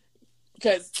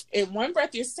 Because in one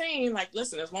breath you're saying, like,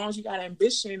 listen, as long as you got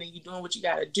ambition and you're doing what you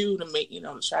gotta do to make,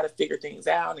 to try to figure things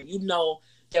out, and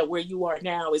that where you are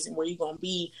now isn't where you're gonna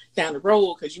be down the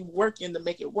road because you working to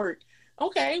make it work.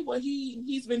 Okay, well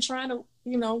he's been trying to,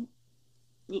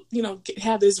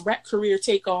 have this rap career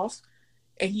take off,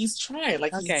 and he's trying,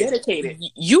 like, he's dedicated.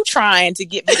 You trying to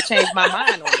get me to change my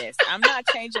mind on this. I'm not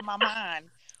changing my mind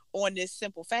on this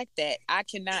simple fact that I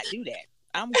cannot do that.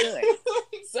 I'm good.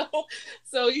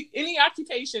 So any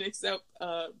occupation except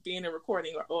being a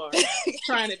recording or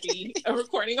trying to be a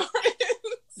recording artist.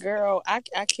 Girl, I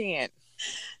can't.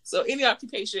 So any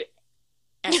occupation.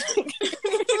 I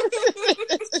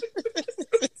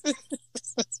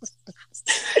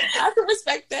can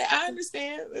respect that. I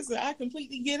understand. Listen, I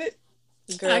completely get it.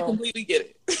 Girl. I completely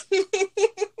get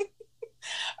it.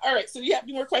 All right. So do you have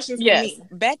any more questions for me?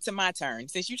 Back to my turn.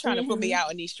 Since you're trying to put me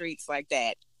out in these streets like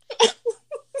that.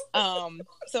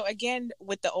 So again,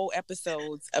 with the old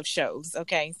episodes of shows.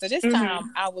 Okay. So this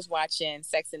time I was watching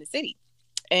Sex and the City.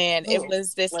 And it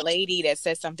was this lady that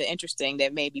said something interesting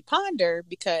that made me ponder,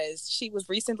 because she was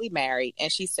recently married, and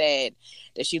she said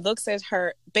that she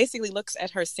basically looks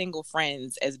at her single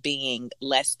friends as being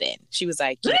less than. She was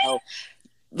like,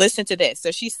 listen to this.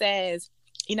 So she says,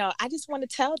 I just want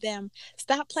to tell them,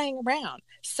 stop playing around,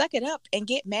 suck it up and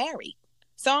get married.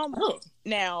 So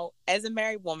now, as a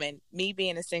married woman, me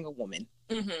being a single woman,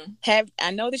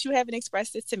 I know that you haven't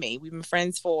expressed this to me. We've been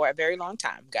friends for a very long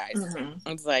time, guys.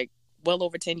 It's like well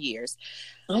over 10 years.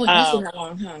 Oh, that's been a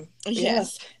long time.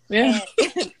 Yes. Yeah.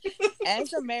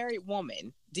 As a married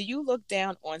woman, do you look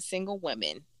down on single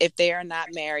women if they are not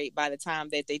married by the time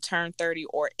that they turn 30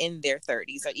 or in their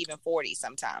 30s or even 40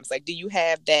 sometimes? Like, do you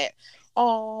have that,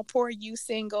 oh, poor you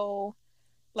single,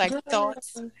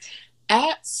 thoughts?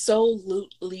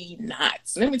 Absolutely not.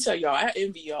 Let me tell y'all, I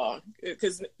envy y'all,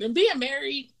 because being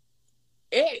married,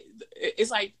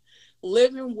 it's like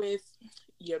living with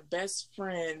your best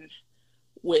friend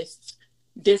with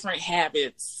different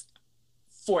habits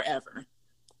forever.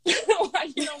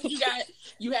 Like,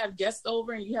 you have guests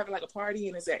over and you have like a party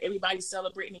and it's that everybody's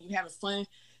celebrating and you having fun,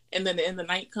 and then the end of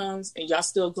the night comes and y'all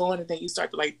still going, and then you start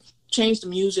to like change the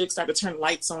music, start to turn the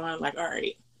lights on, like, all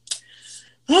right,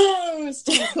 it's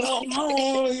it's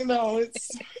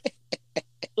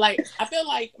like, I feel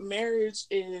like marriage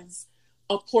is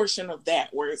a portion of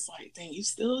that, where it's like, dang, you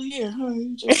still here, huh?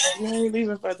 You ain't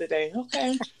leaving for the day,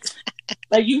 okay?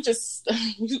 Like, you just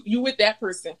you with that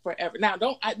person forever. Now,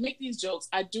 I make these jokes.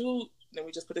 I do. Let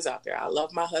me just put this out there. I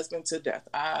love my husband to death.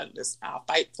 I'll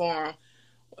fight for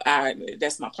him.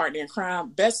 That's my partner in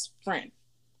crime, best friend,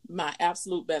 my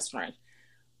absolute best friend.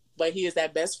 But he is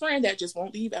that best friend that just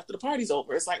won't leave after the party's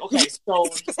over. It's like, okay, so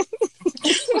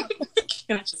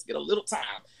can I just get a little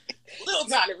time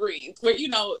to breathe? But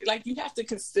like, you have to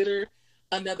consider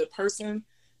another person.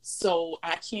 So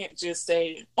I can't just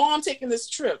say, oh, I'm taking this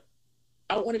trip,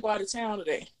 I want to go out of town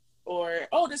today. Or,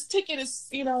 oh, this ticket is,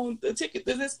 the ticket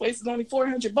to this place is only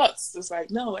 $400. It's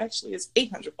like, no, actually it's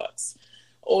 $800.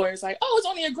 Or it's like, oh, it's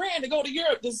only $1,000 to go to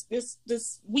Europe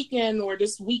this weekend or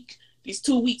this week, these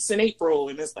 2 weeks in April.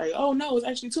 And it's like, oh no, it's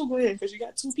actually $2,000 because you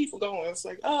got 2 people going. It's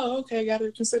like, oh, okay, got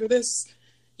to consider this.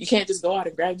 You can't just go out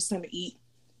and grab you something to eat.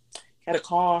 Got to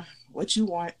call what you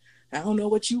want. I don't know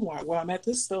what you want. Well, I'm at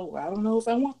this store. I don't know if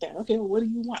I want that. Okay, well, what do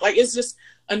you want? Like, it's just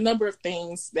a number of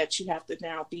things that you have to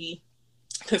now be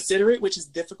considerate, which is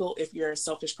difficult if you're a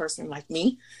selfish person like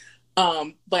me.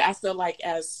 But I feel like,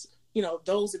 as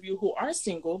those of you who are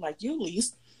single, like you,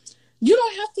 Lise, you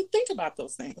don't have to think about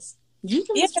those things. You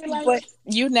can just be like, but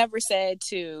you never said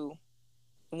to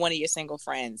one of your single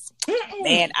friends,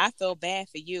 man, I feel bad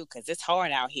for you because it's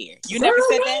hard out here. You never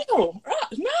said that? No.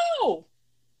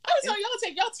 I was telling y'all to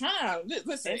take your time.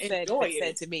 Listen, enjoy it.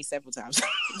 Said to me several times.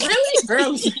 Really,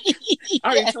 girl? I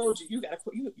already told you. You gotta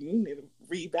you need to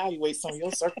reevaluate some of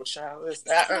your circle, child.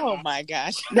 Oh my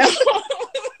gosh! No.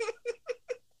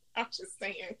 I'm just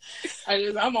saying.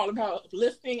 I'm all about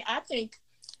uplifting. I think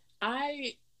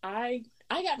I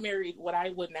got married what I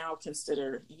would now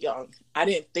consider young. I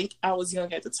didn't think I was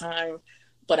young at the time,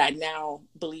 but I now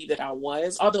believe that I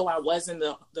was, although I was in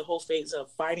the whole phase of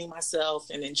finding myself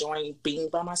and enjoying being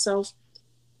by myself.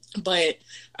 But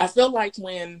I feel like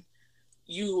when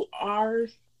you are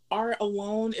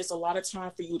alone, it's a lot of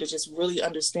time for you to just really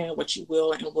understand what you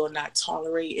will and will not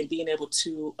tolerate, and being able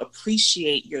to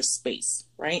appreciate your space,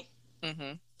 right?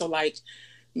 Mm-hmm. So like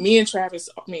me and Travis,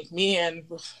 his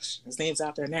name's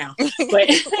out there now,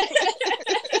 but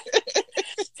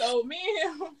so me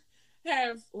and him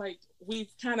have, like,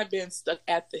 we've kind of been stuck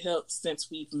at the hip since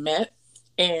we've met.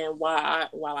 And while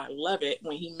I love it,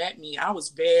 when he met me, I was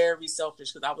very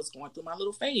selfish because I was going through my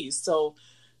little phase. So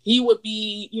he would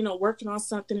be, working on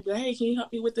something and be like, hey, can you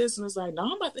help me with this? And it's like, no,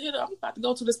 I'm about to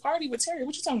go to this party with Terry.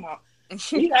 What you talking about?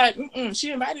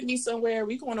 She invited me somewhere.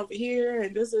 We going over here,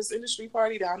 and there's this industry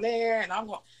party down there. And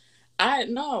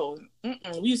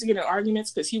we used to get in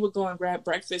arguments because he would go and grab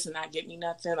breakfast and not get me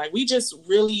nothing. Like, we just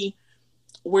really,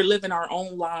 we're living our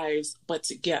own lives, but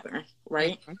together,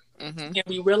 right? Mm-hmm. And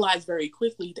we realize very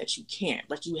quickly that you can't.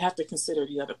 Like, you have to consider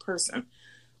the other person.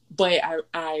 But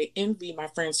I envy my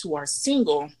friends who are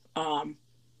single, and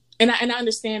I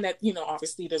understand that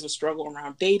obviously there's a struggle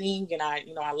around dating, and I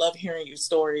love hearing your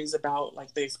stories about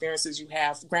like the experiences you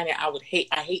have. Granted, I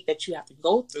hate that you have to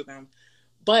go through them,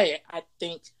 but I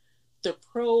think the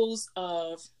pros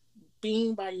of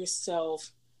being by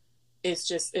yourself is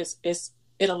just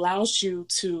it allows you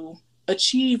to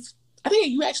achieve. I think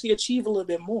you actually achieve a little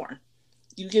bit more.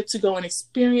 You get to go and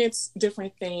experience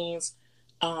different things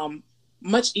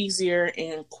much easier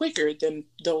and quicker than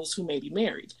those who may be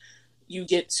married. You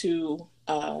get to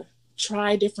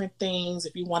try different things.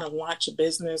 If you want to launch a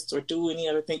business or do any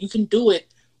other thing, you can do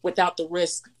it without the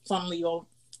risk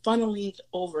funneling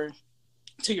over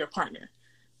to your partner.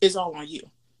 It's all on you.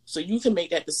 So you can make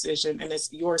that decision, and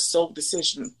it's your sole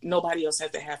decision. Nobody else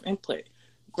has to have input.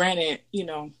 Granted,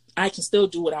 I can still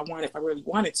do what I want if I really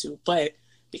wanted to, but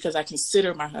because I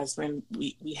consider my husband,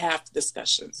 we have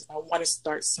discussions. If I want to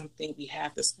start something, we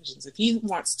have discussions. If he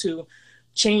wants to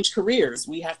change careers,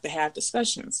 we have to have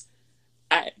discussions.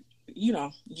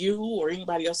 You or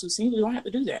anybody else who's single, you don't have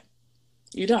to do that.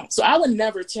 You don't. So I would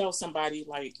never tell somebody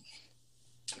like,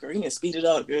 girl, you need to speed it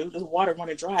up, girl. The water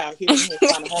running dry out here. You need to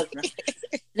find a husband.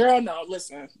 Girl, no,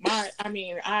 listen. I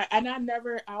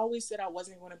always said I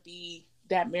wasn't going to be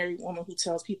that married woman who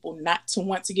tells people not to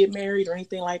want to get married or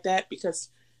anything like that, because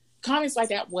comments like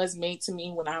that was made to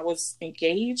me when I was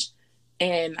engaged,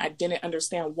 and I didn't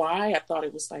understand why. I thought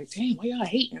it was like, dang, why y'all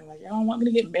hating? Like, y'all don't want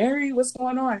me to get married? What's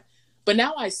going on? But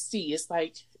now I see it's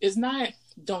like, it's not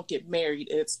don't get married.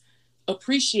 It's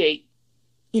appreciate,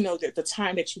 the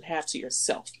time that you have to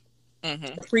yourself.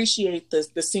 Mm-hmm. Appreciate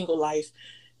the single life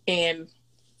and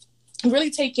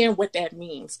really take in what that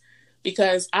means.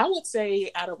 Because I would say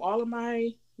out of all of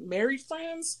my married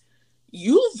friends,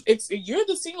 you're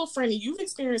the single friend and you've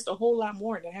experienced a whole lot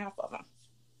more than half of them.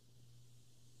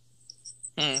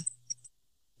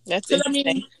 That's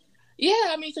interesting.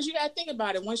 Because you got to think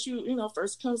about it. Once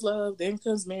first comes love, then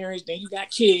comes marriage, then you got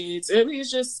kids.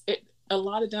 It's just, a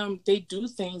lot of them, they do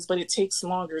things, but it takes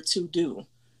longer to do.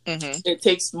 Mm-hmm. It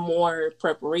takes more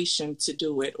preparation to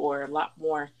do it, or a lot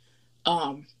more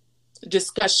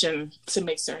discussion to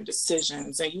make certain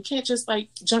decisions. And you can't just like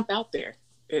jump out there.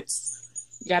 You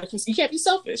can't be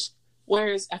selfish.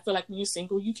 Whereas I feel like when you're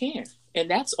single, you can. And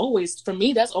that's always, for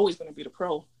me, that's always going to be the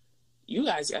pro. You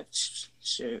guys got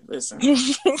shit. Listen,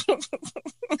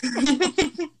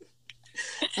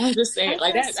 I'm just saying,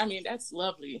 like that. I mean, that's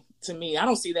lovely to me. I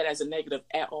don't see that as a negative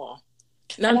at all.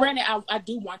 Now, granted, I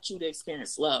do want you to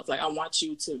experience love. Like, I want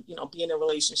you to, be in a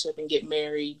relationship and get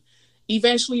married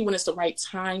eventually when it's the right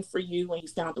time for you and you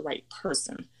found the right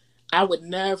person. I would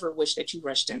never wish that you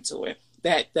rushed into it.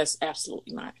 That's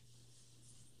absolutely not.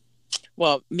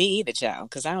 Well, me either, child,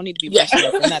 because I don't need to be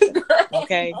rushing for nothing.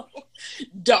 Okay?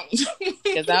 Don't.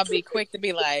 Because I'll be quick to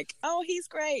be like, oh, he's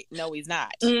great. No, he's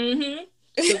not. Mm-hmm.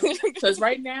 Because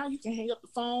right now you can hang up the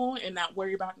phone and not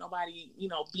worry about nobody,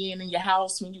 being in your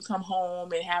house when you come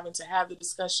home and having to have the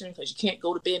discussion because you can't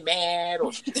go to bed mad or,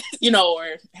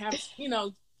 or have,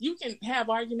 you can have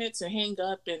arguments and hang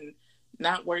up and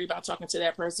not worry about talking to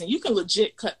that person. You can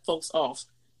legit cut folks off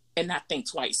and not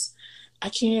think twice. I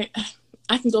can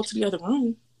go to the other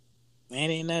room. It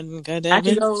ain't nothing good. I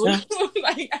can go,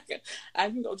 I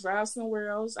can go drive somewhere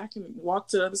else. I can walk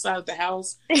to the other side of the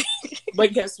house.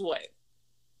 But guess what?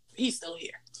 He's still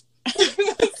here.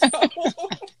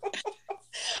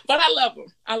 But I love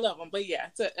him. But yeah,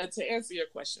 to answer your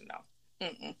question though. So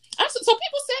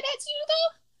people said that to you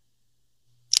though?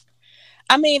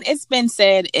 I mean, it's been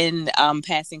said in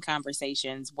passing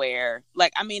conversations where,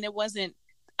 like, I mean,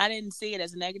 I didn't see it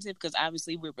as a negative because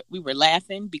obviously we were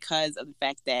laughing because of the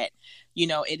fact that,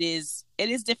 it is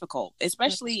difficult,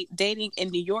 especially dating in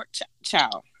New York,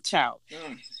 child.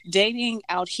 Dating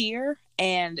out here.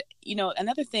 And,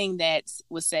 another thing that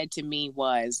was said to me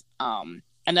was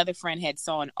another friend had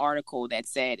saw an article that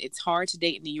said it's hard to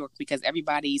date in New York because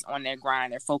everybody's on their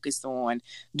grind. They're focused on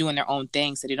doing their own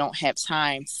thing, so they don't have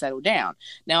time to settle down.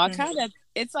 Now, I kind of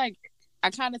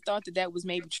thought that was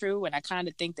maybe true, and I kind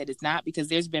of think that it's not, because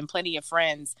there's been plenty of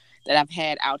friends that I've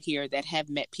had out here that have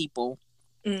met people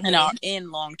and are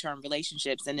in long-term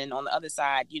relationships. And then on the other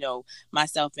side,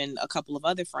 myself and a couple of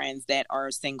other friends that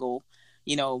are single,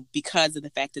 because of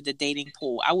the fact of the dating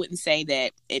pool. I wouldn't say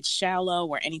that it's shallow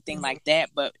or anything like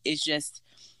that, but it's just,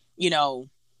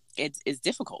 it's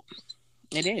difficult.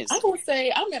 It is. I would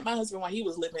say I met my husband while he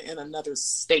was living in another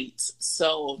state.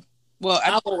 So, well,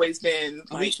 I've always been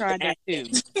we tried that too.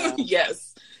 So.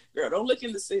 Yes. Girl, don't look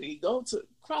in the city. Go to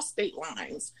cross state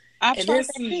lines. I've tried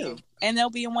that too. And they'll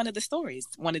be in one of the stories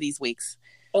one of these weeks.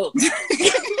 Oh,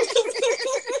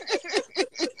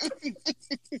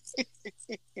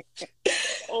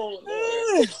 oh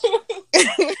Lord.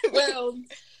 Well,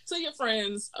 to your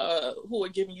friends who are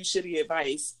giving you shitty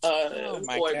advice or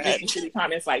making shitty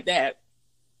comments like that,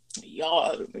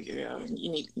 y'all,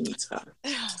 you need to.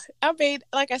 I mean,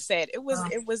 like I said, it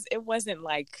wasn't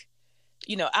like,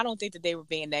 I don't think that they were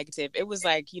being negative. It was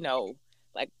like,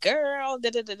 like, girl, da,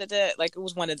 da, da, da, da. Like, it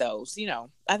was one of those,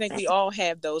 I think we all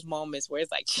have those moments where it's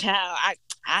like, child,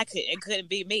 it couldn't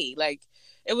be me. Like,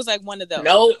 it was like one of those.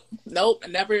 Nope. I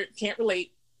never, can't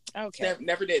relate. Okay.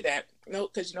 Never did that. No,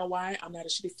 because you know why? I'm not a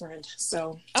shitty friend.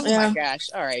 So. Oh my gosh!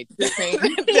 All right, Just saying.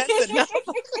 that's enough.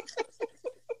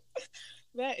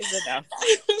 That is enough.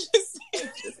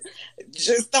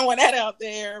 just throwing that out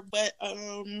there. But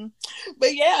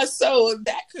yeah. So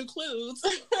that concludes.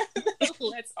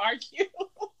 Let's argue.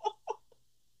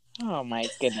 Oh my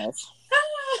goodness.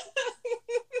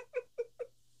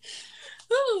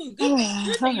 Ooh, good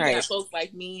thing you right. got folks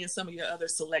like me and some of your other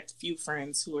select few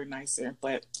friends who are nicer.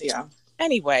 But yeah.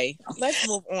 Anyway, let's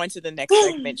move on to the next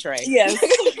segment, Trey. Yes.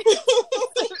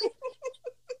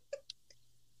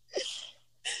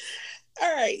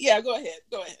 All right. Yeah, go ahead.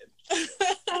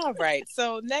 All right.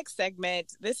 So next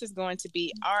segment, this is going to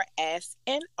be our Ask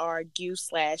and Argue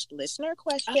 / listener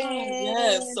question.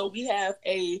 Yes. So we have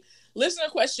a listener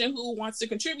question who wants to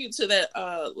contribute to the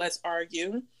Let's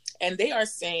Argue. And they are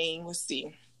saying, let's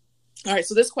see. All right.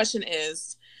 So this question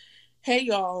is, hey,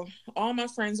 y'all, all my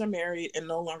friends are married and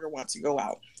no longer want to go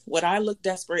out. Would I look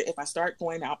desperate if I start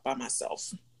going out by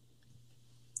myself?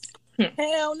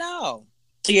 Hell no.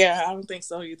 Yeah, I don't think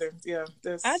so either. Yeah,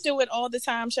 I do it all the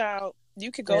time, child.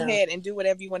 You could go ahead and do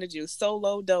whatever you want to do.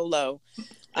 Solo, dolo.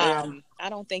 I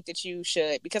don't think that you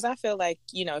should, because I feel like,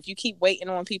 if you keep waiting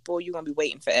on people, you're going to be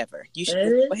waiting forever. You should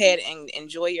go ahead and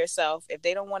enjoy yourself. If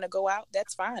they don't want to go out,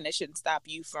 that's fine. That shouldn't stop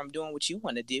you from doing what you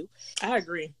want to do. I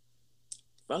agree.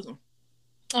 Fuck them.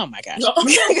 Oh my gosh.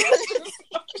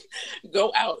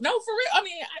 Go out. No, for real. I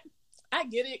mean, I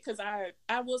get it, because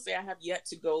I will say I have yet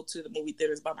to go to the movie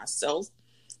theaters by myself.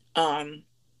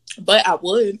 But I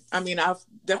would. I mean, I've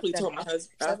definitely told my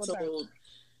husband. I've told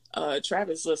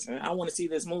Travis, listen, I want to see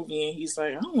this movie, and he's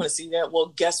like, I don't want to see that.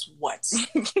 Well, guess what?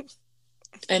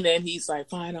 And then he's like,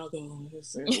 fine, I'll go.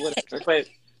 Whatever. But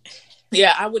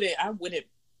yeah, I wouldn't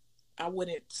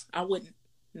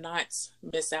not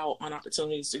miss out on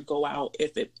opportunities to go out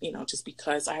if it, just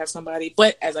because I have somebody.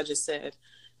 But as I just said,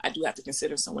 I do have to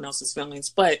consider someone else's feelings.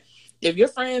 But if your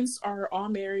friends are all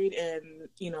married and,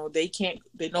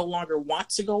 they no longer want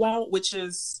to go out, which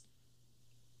is,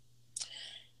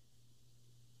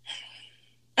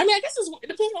 I mean, I guess it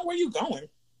depends on where you're going.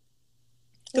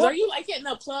 Because are you like hitting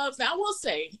up clubs? Now, I will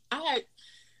say, I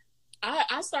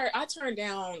turned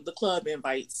down the club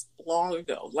invites long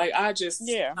ago. Like,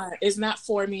 it's not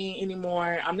for me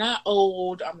anymore. I'm not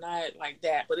old. I'm not like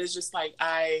that. But it's just like,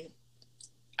 I'd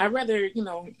rather,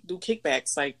 do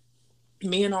kickbacks. Like,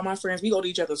 me and all my friends, we go to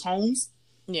each other's homes.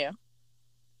 Yeah.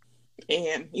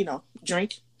 And,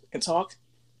 drink and talk.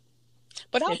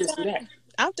 But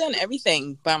I've done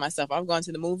everything by myself. I've gone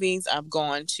to the movies. I've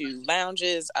gone to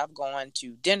lounges. I've gone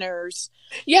to dinners.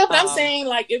 Yeah, but I'm saying,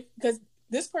 like, because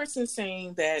this person's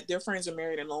saying that their friends are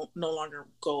married and no longer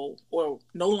go or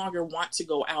no longer want to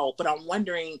go out. But I'm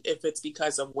wondering if it's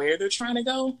because of where they're trying to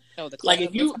go. Oh, the club. Like,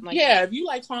 if you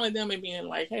like calling them and being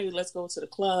like, hey, let's go to the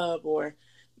club, or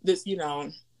this,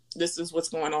 this is what's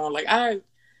going on. Like, I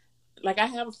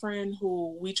have a friend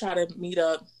who we try to meet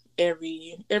up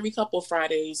every couple of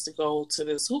Fridays to go to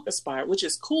this hookah spot, which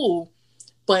is cool.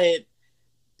 But,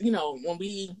 when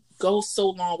we go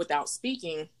so long without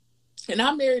speaking, and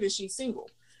I'm married and she's single,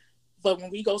 but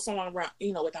when we go so long around,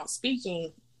 without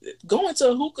speaking, going to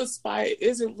a hookah spot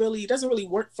doesn't really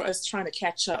work for us trying to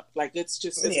catch up. Like, it's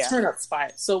a turn up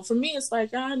spot. So for me, it's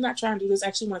like, I'm not trying to do this. I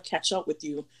actually want to catch up with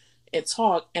you and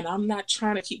talk. And I'm not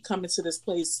trying to keep coming to this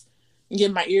place and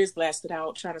getting my ears blasted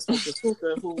out, trying to smoke this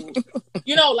hookah who,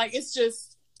 like,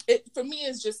 for me,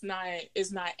 it's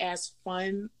not as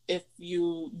fun if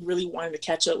you really wanted to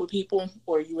catch up with people,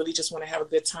 or you really just want to have a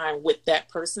good time with that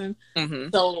person. Mm-hmm.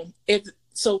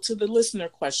 So to the listener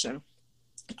question,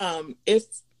 if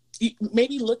you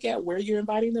maybe look at where you're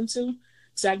inviting them to.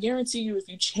 So I guarantee you, if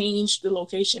you change the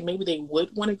location, maybe they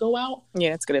would want to go out. Yeah,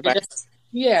 that's good advice.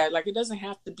 Like, it doesn't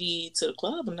have to be to the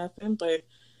club or nothing, but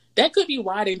that could be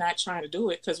why they're not trying to do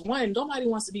it. Because one, nobody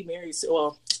wants to be married.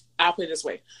 Well, I'll put it this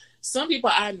way. Some people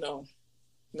I know,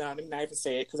 no, let me not even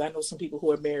say it, because I know some people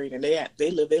who are married and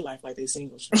they live their life like they're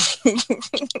single.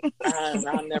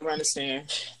 I'll never understand.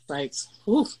 Like,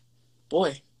 whew,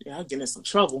 boy, I'll get in some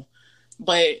trouble.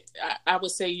 But I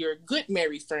would say your good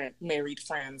married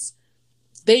friends,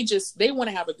 they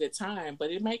want to have a good time, but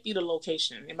it might be the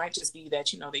location. It might just be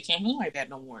that, they can't hang like that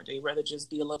no more. They rather just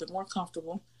be a little bit more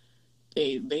comfortable.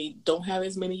 They don't have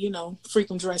as many,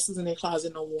 freaking dresses in their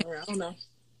closet no more. I don't know.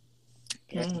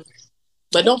 Mm.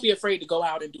 But don't be afraid to go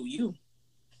out and do you.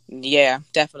 Yeah,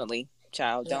 definitely,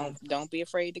 child. Yeah. Don't be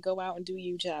afraid to go out and do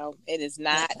you, child. It is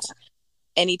not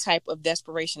any type of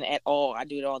desperation at all. I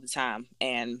do it all the time,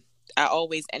 and I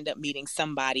always end up meeting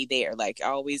somebody there. Like, I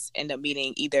always end up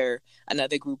meeting either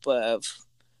another group of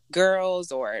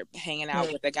girls or hanging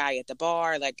out with a guy at the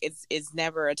bar. Like it's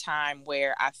never a time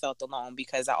where I felt alone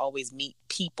because I always meet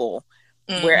people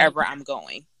wherever I'm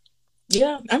going.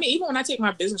 Yeah. I mean, even when I take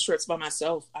my business trips by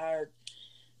myself, I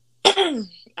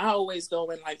always go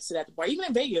and like sit at the bar. Even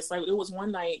in Vegas, like there was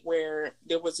one night where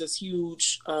there was this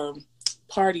huge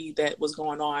party that was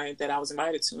going on that I was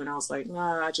invited to, and I was like,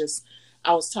 nah,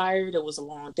 I was tired. It was a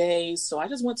long day, so I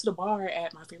just went to the bar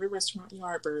at my favorite restaurant,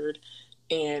 Yardbird,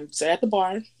 and sat at the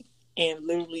bar and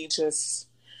literally just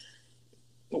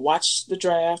watched the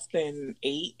draft and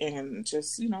ate and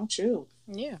just, chilled.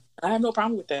 Yeah. I have no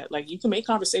problem with that. Like, you can make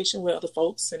conversation with other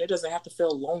folks and it doesn't have to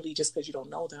feel lonely just because you don't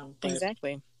know them. But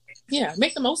exactly. Yeah,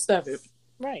 make the most of it.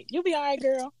 Right. You'll be all right,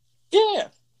 girl. Yeah.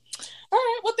 All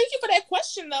right. Well, thank you for that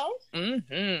question, though.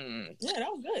 Mm-hmm. Yeah, that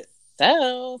was good.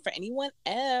 So, for anyone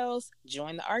else,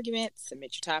 join the argument.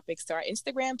 Submit your topics to our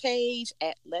Instagram page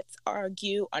at Let's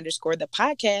Argue _ the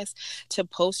podcast to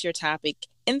post your topic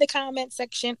in the comment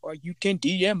section, or you can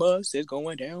DM us. It's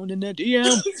going down in the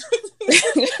DM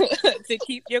to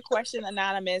keep your question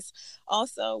anonymous.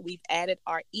 Also, we've added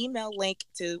our email link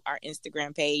to our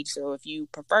Instagram page. So if you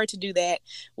prefer to do that,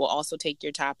 we'll also take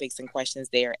your topics and questions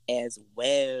there as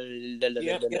well.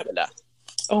 Yep.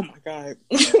 Oh my God.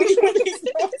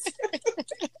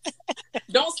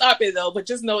 Don't stop it though, but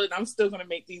just know that I'm still going to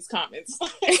make these comments.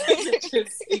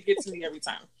 It gets me every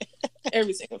time.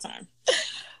 Every single time.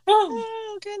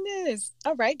 Oh, goodness.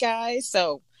 All right, guys.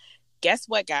 So guess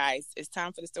what, guys? It's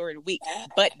time for the story of the week.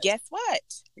 But guess what?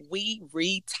 We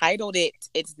retitled it.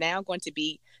 It's now going to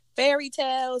be Fairy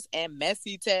Tales and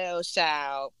Messy Tales,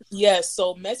 child. Yes,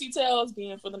 so Messy Tales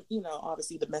being for the,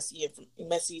 obviously the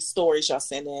messy stories y'all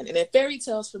send in. And then Fairy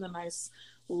Tales for the nice,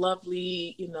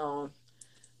 lovely,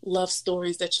 love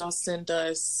stories that y'all send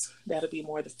us. That'll be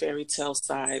more the fairy tale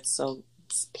side. So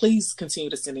please continue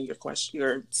to send in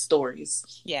your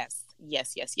stories. Yes.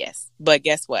 But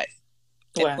guess what?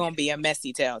 It's gonna be a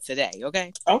messy tale today,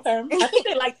 okay? Okay. I think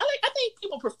I think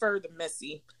people prefer the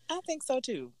messy. I think so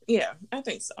too. Yeah, I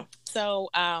think so. So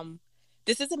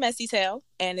this is a messy tale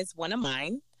and it's one of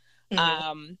mine.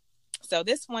 Mm-hmm. So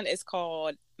this one is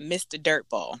called Mr.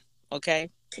 Dirtball, okay?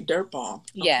 Dirtball.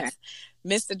 Okay. Yes.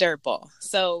 Mr. Dirtball.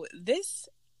 So this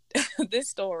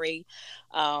story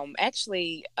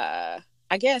actually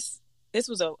I guess this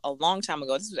was a long time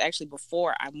ago. This was actually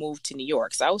before I moved to New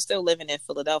York. So I was still living in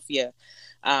Philadelphia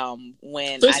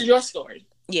when this is your story.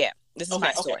 Yeah, this is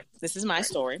my story. Okay. This is my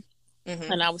story.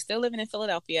 Mm-hmm. And I was still living in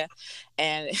Philadelphia,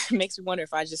 and it makes me wonder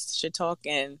if I just should talk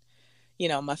in,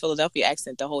 my Philadelphia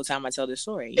accent the whole time I tell this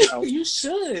story. You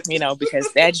should.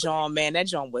 Because that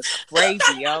John was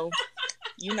crazy, yo.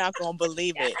 You're not gonna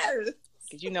believe it.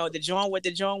 Because the John with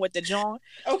the John.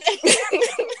 Okay.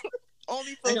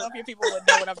 Only Philadelphia people would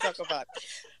know what I'm talking about.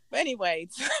 But anyway,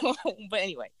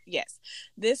 yes.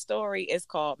 This story is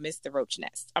called Mr. Roach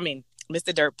Nest. I mean,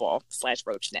 Mr. Dirtball /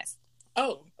 Roach Nest.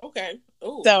 Oh, okay.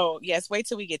 Ooh. So, yes, wait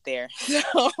till we get there.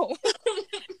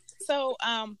 So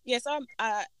I'm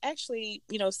actually,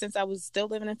 since I was still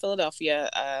living in Philadelphia,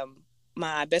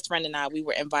 my best friend and I, we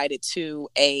were invited to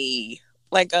it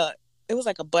was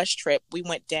like a bus trip. We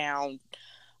went down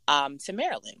to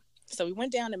Maryland. So we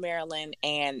went down to Maryland,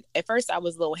 and at first I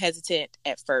was a little hesitant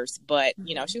at first, but,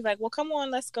 she was like, well, come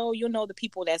on, let's go. You'll know the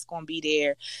people that's going to be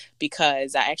there,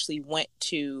 because I actually went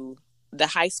to the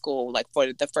high school, like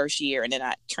for the first year, and then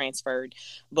I transferred,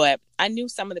 but I knew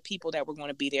some of the people that were going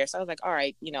to be there. So I was like, all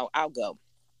right, I'll go.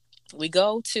 We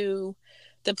go to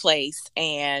the place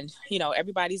and,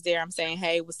 everybody's there. I'm saying,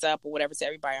 hey, what's up or whatever to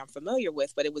everybody I'm familiar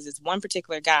with. But it was this one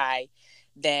particular guy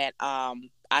that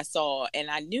I saw,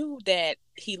 and I knew that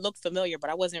he looked familiar, but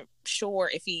I wasn't sure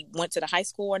if he went to the high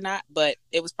school or not, but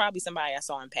it was probably somebody I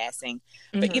saw in passing.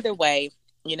 Mm-hmm. But either way,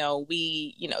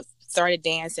 we, started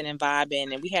dancing and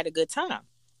vibing, and we had a good time.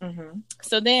 Mm-hmm.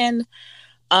 So then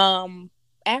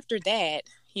after that,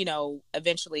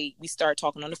 eventually we started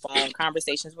talking on the phone.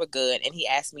 Conversations were good, and he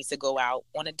asked me to go out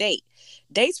on a date.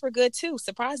 Dates were good too,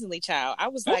 surprisingly, child. I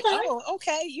was like, oh,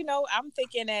 okay. I'm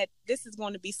thinking that this is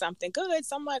going to be something good.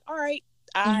 So I'm like, all right.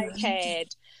 I had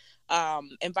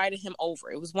invited him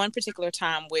over. It was one particular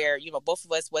time where, both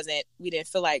of us we didn't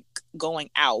feel like going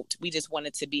out. We just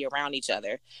wanted to be around each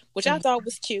other, which I thought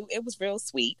was cute. It was real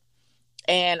sweet.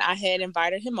 And I had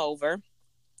invited him over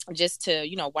just to,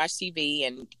 watch TV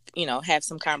and, have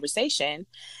some conversation.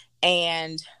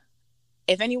 And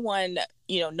if anyone,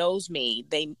 knows me,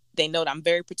 they know that I'm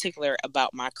very particular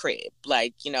about my crib.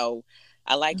 Like,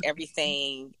 I like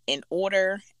everything in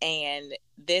order. And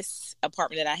this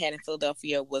apartment that I had in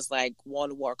Philadelphia was like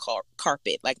wall-to-wall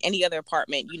carpet. Like any other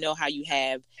apartment, how you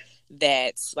have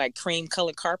that like cream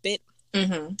colored carpet.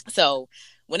 Mm-hmm. So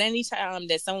when any time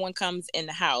that someone comes in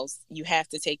the house, you have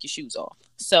to take your shoes off.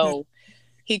 So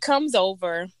he comes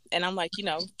over and I'm like,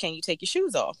 can you take your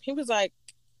shoes off? He was like,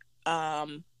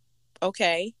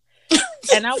 okay.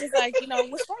 And I was like,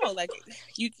 what's wrong? Like,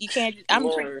 you can't.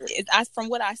 From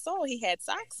what I saw, he had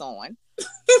socks on,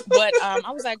 but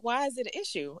I was like, why is it an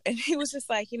issue? And he was just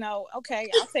like, okay,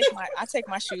 I'll take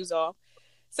my shoes off.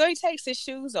 So he takes his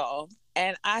shoes off,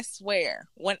 and I swear,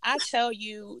 when I tell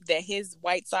you that his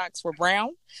white socks were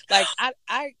brown, like I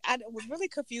was really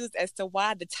confused as to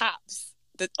why the tops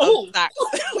of socks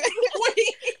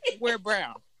were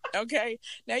brown. Okay,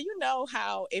 now you know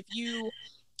how if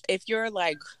you're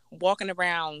like walking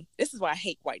around, this is why I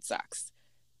hate white socks,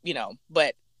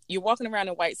 but you're walking around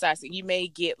in white socks and you may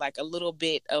get like a little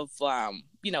bit of,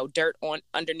 dirt on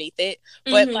underneath it,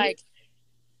 but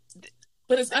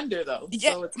but it's under though.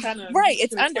 Yeah, so it's kind of right.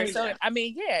 It's under. So, that. I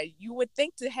mean, yeah, you would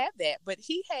think to have that, but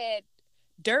he had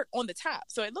dirt on the top.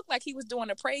 So it looked like he was doing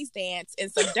a praise dance in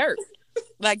some dirt.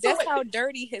 Like that's how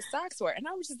dirty his socks were. And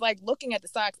I was just like looking at the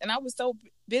socks and I was so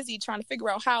busy trying to figure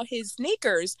out how his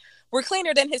sneakers were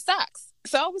cleaner than his socks.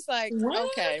 So I was like,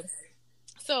 okay.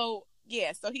 So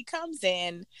yeah, so he comes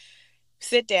in,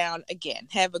 sit down again,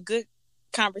 have a good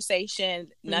conversation.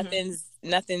 Nothing's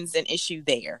an issue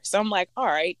there. So I'm like, all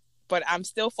right, but I'm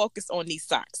still focused on these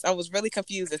socks. I was really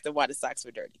confused as to why the socks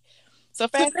were dirty. So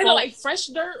fast they look like fresh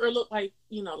dirt or look like,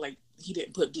 like he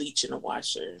didn't put bleach in a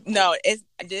washer? No,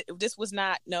 this was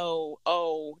not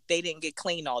they didn't get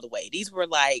clean all the way. These were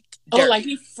like dirt. Oh, like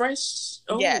he fresh.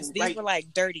 Oh, yes, these were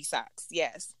like dirty socks.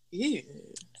 Yes. Yeah.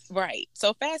 Right.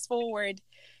 So fast forward,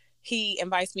 he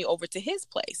invites me over to his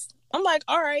place. I'm like,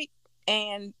 all right.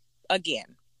 And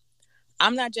again,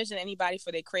 I'm not judging anybody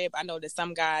for their crib. I know that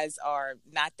some guys are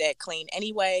not that clean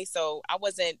anyway. So I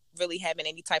wasn't really having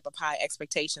any type of high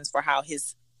expectations for how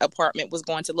his apartment was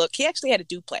going to look. He actually had a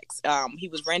duplex. He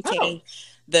was renting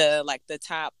the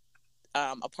top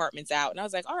apartments out. And I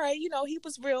was like, all right, he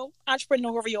was real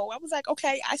entrepreneurial. I was like,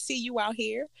 okay, I see you out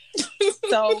here.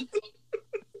 So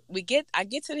I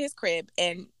get to his crib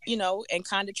and, in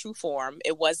kind of true form,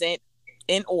 it wasn't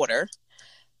in order.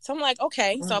 So I'm like,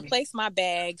 okay. So I placed my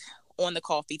bag on the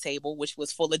coffee table, which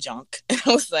was full of junk. I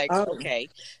was like, okay.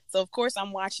 So of course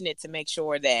I'm watching it to make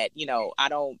sure that, I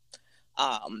don't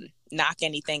knock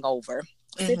anything over.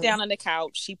 Sit down on the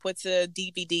couch. She puts a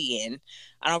DVD in.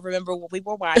 I don't remember what we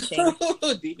were watching.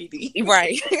 DVD.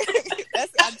 Right.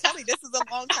 I'm telling you, this is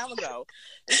a long time ago.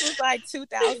 This was like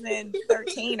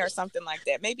 2013 or something like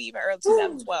that. Maybe even early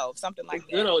 2012, something like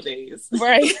that. Good old days.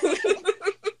 Right.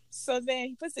 So then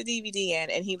he puts the DVD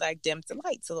in and he like dims the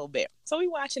lights a little bit. So we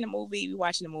watching the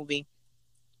movie.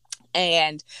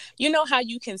 And you know how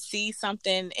you can see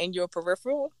something in your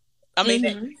peripheral? I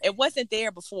mean, it wasn't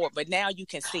there before, but now you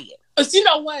can see it. But you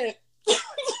know what?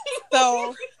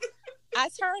 So I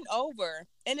turn over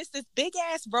and it's this big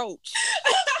ass roach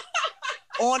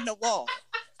on the wall.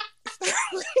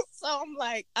 So I'm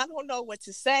like, I don't know what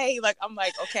to say. Like, I'm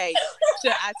like, okay,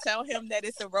 should I tell him that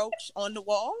it's a roach on the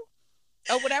wall?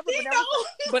 Or whatever,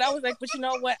 but I was like, but you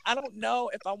know what? I don't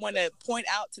know if I want to point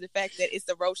out to the fact that it's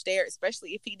a roach there,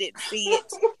 especially if he didn't see it,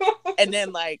 and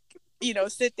then like,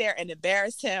 sit there and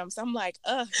embarrass him. So I'm like,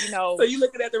 So you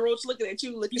looking at the roach, looking at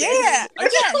you, looking at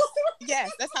him.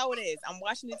 Yes, that's how it is. I'm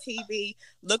watching the TV,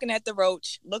 looking at the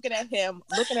roach, looking at him,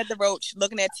 looking at the roach,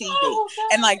 looking at TV,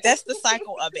 and like that's the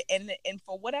cycle of it. And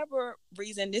for whatever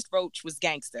reason, this roach was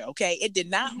gangster. Okay, it did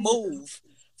not move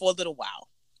for a little while.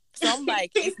 So I'm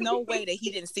like, there's no way that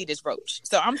he didn't see this roach.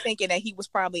 So I'm thinking that he was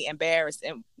probably embarrassed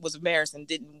and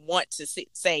didn't want to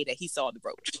say that he saw the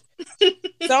roach.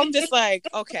 So I'm just like,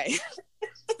 okay.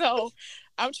 So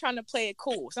I'm trying to play it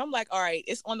cool. So I'm like, all right,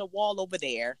 it's on the wall over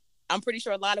there. I'm pretty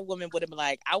sure a lot of women would have been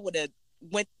like, I would have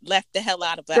left the hell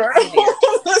out of that there.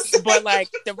 But like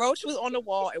the roach was on the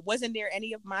wall. It wasn't near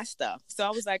any of my stuff. So I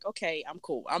was like, okay, I'm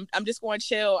cool. I'm just going to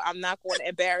chill. I'm not going to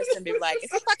embarrass and be like,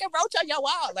 it's a fucking roach on your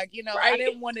wall. Like, right? I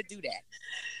didn't want to do that.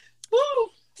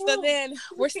 So then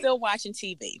we're still watching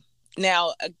TV.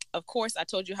 Now, of course, I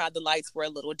told you how the lights were a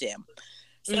little dim.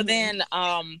 So then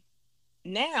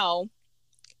now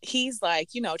he's like,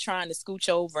 trying to scooch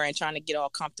over and trying to get all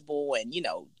comfortable and,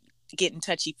 getting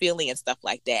touchy-feely and stuff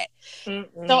like that. So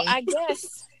I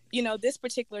guess, this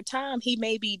particular time he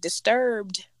maybe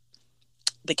disturbed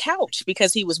the couch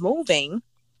because he was moving.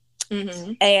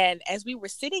 And as we were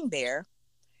sitting there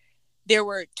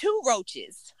were two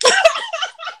roaches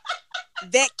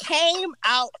that came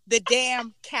out the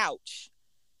damn couch.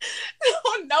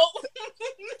 Oh, no.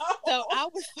 So I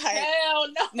was like, hell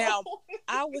no. Now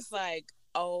I was like,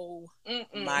 oh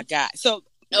my God. So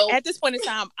At this point in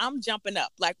time, I'm jumping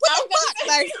up. Like, what the fuck?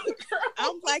 Like,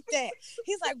 I'm like that.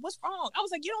 He's like, what's wrong? I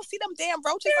was like, you don't see them damn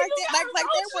roaches like that? Like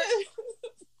they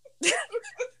were.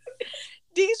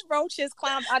 These roaches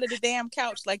climbed out of the damn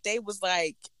couch like they was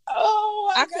like,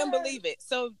 oh, I couldn't believe it.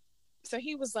 So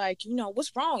he was like,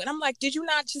 what's wrong? And I'm like, did you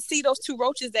not just see those 2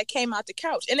 roaches that came out the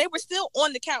couch? And they were still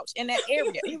on the couch in that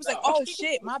area. He was like, oh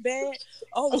shit, my bad.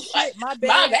 Oh shit, my bad.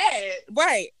 My bad.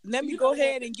 Right. Let me go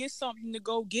ahead and get something to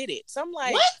go get it. So I'm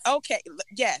like, what? Okay,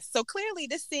 yes. So clearly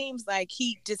this seems like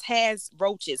he just has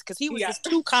roaches because he was just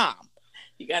too calm.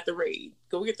 You got the raid.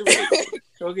 Go get the raid.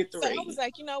 Go get the raid. So I was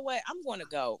like, you know what? I'm going to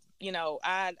go.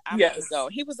 I'm going to go.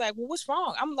 He was like, well, what's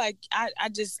wrong? I'm like,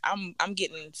 I'm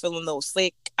feeling a little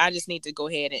sick. I just need to go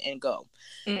ahead and go.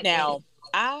 Mm-mm. Now,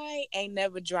 I ain't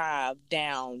never drive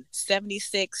down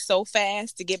 76 so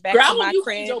fast to get back to my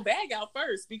crib. Your bag out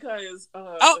first because.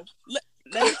 Let me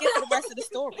get to the rest of the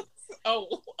story.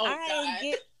 I ain't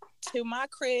get to my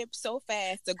crib so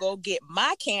fast to go get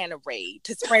my can of Raid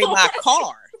to spray my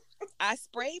car. I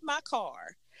sprayed my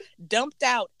car, dumped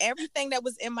out everything that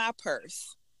was in my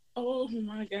purse. Oh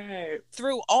my God.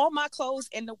 Threw all my clothes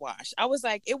in the wash. I was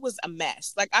like, it was a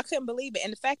mess. Like, I couldn't believe it.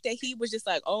 And the fact that he was just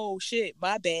like, oh shit,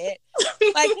 my bad.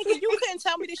 Like, nigga, you couldn't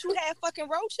tell me that you had fucking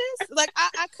roaches? Like,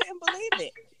 I couldn't believe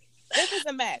it. It was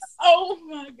a mess. Oh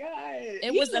my God.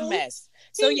 It was a mess.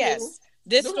 So yes.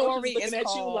 This story is at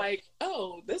called, you like,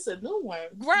 oh, this is a new one.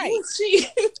 Right.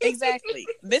 Exactly.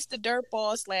 Mr.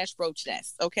 Dirtball / Roach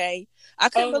Nest. Okay. I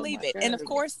couldn't believe it. God. And of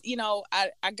course,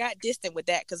 I got distant with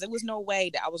that because there was no way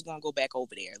that I was going to go back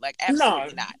over there. Like,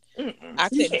 absolutely not. Mm-mm. I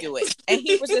couldn't do it. And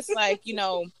he was just like,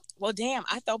 well, damn,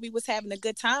 I thought we was having a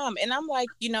good time. And I'm like,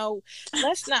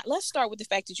 let's start with the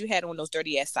fact that you had on those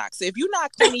dirty ass socks. So if you're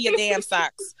not cleaning your damn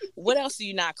socks, what else are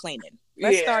you not cleaning?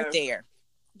 Let's start there.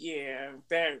 Yeah,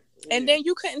 that. And then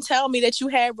you couldn't tell me that you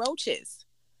had roaches.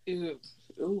 Ooh,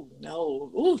 no.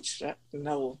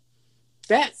 No.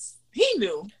 He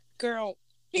knew. Girl.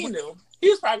 He knew. He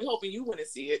was probably hoping you wouldn't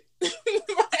see it.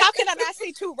 How can I not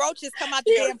see 2 roaches come out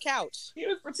the damn couch? He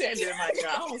was pretending like,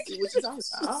 I don't see what you're talking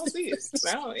about. I don't see it.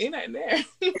 Ain't nothing there.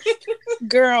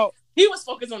 Girl. He was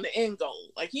focused on the end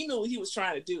goal. Like, he knew what he was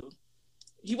trying to do.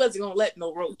 He wasn't gonna let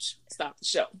no roach stop the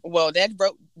show. Well,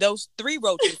 those 3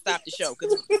 roaches stopped the show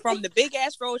because from the big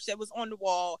ass roach that was on the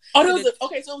wall. Oh, so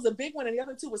it was a big one, and the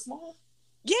other 2 were small.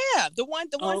 Yeah, the ones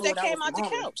that came out the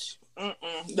couch.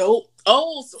 Nope.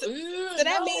 Oh, so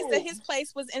that means that his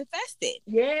place was infested.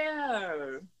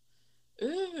 Yeah.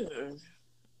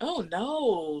 Oh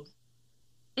no.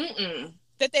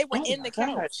 That they were in the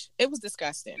couch. It was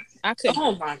disgusting. I couldn't.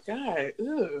 Oh my God.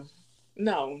 Ew.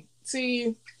 No.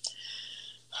 See.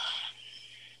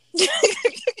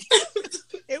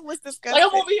 It was disgusting. Like,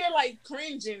 I'm over here like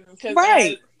cringing because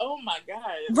oh my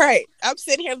God. Right. I'm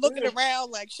sitting here looking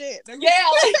around like shit. Yeah.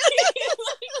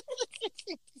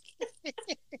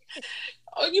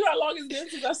 Oh, you know how long it's been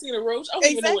since I've seen a roach? I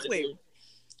don't even know what to do.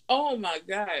 Oh my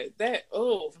God.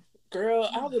 Girl,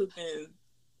 I would have been.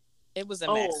 It was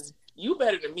a mess. You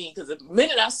better than me because the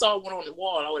minute I saw one on the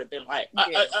wall, I would have been like,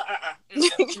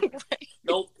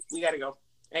 Nope, we gotta go.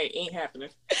 Hey, ain't happening.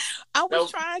 I was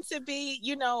trying to be,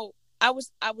 I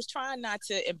was trying not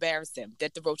to embarrass him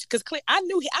that the roach, because I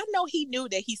know he knew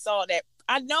that he saw that.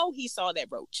 I know he saw that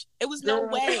roach. It was no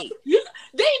way.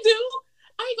 They do.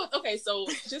 Okay, so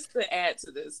just to add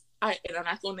to this, and I'm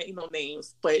not gonna name no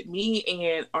names, but me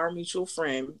and our mutual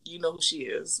friend, you know who she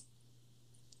is.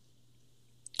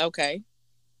 Okay.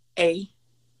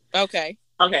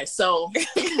 Okay, so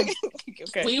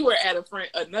we were at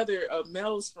another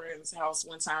Mel's friend's house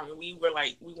one time, and we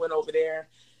went over there.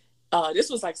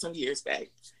 This was like some years back,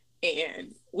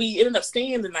 and we ended up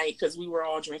staying the night because we were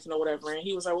all drinking or whatever. And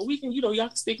he was like, "Well, we can, y'all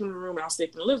can stick in the room, and I'll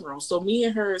stick in the living room." So me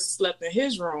and her slept in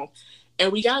his room,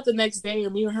 and we got the next day,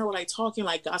 and me and her were like talking,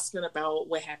 like gossiping about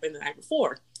what happened the night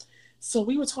before. So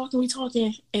we were talking,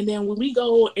 and then when we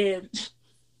go to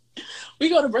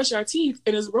brush our teeth,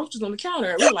 and there's roaches on the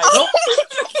counter. We're like, nope.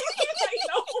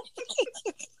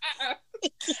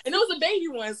 And it was a baby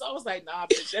one, so I was like, nah,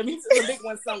 bitch. That means there's a big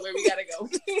one somewhere. We gotta go.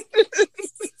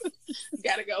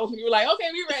 We were like, okay,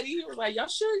 we ready. He was like, y'all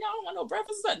sure y'all don't want no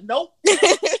breakfast? Nope.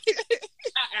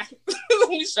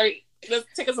 We straight. Let's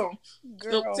take us home.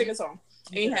 Girl. Nope, take us home.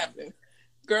 Ain't happening.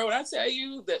 Girl, when I tell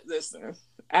you that, listen,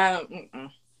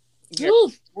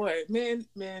 boy, man.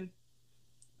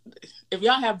 If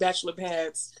y'all have bachelor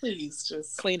pads, please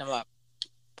just clean them up.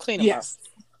 Yes.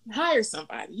 Hire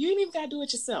somebody. You ain't even gotta do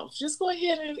it yourself. Just go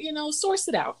ahead and source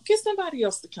it out. Get somebody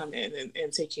else to come in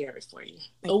and take care of it for you.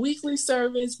 A weekly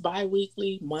service,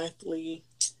 bi-weekly, monthly,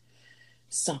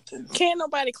 something. Can't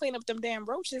nobody clean up them damn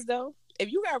roaches though.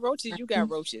 If you got roaches, you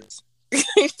got roaches.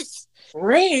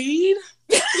 Raid.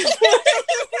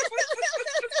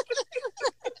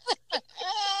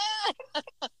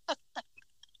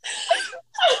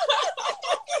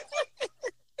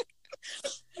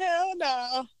 Hell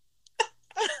no.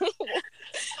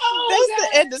 Oh, That's the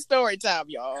end of story time,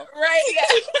 y'all. Right.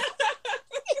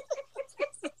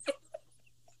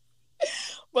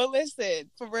 But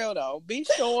listen, for real though, be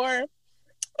sure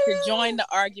to join the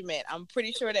argument. I'm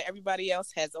pretty sure that everybody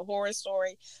else has a horror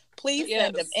story. Please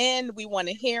send them in. We want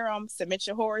to hear them. Submit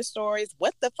your horror stories.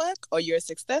 What the fuck? Or your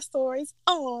success stories.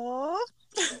 Aww.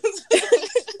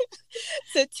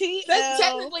 To TL. That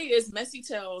technically is messy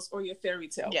tales or your fairy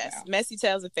tale. Yes, now. messy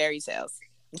tales and fairy tales.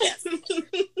 Yes.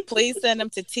 Please send them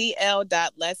to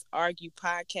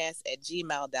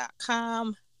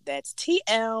tl.letsarguepodcast@gmail.com. That's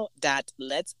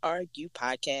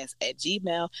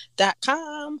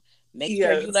tl.letsarguepodcast@gmail.com. Make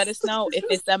sure you let us know if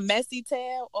it's a messy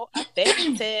tale or a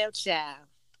fairy tale, child.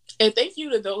 And thank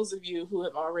you to those of you who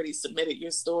have already submitted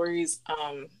your stories.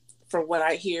 From what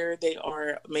I hear, they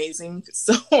are amazing.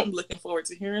 So I'm looking forward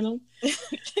to hearing them.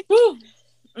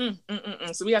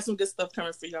 So we got some good stuff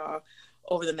coming for y'all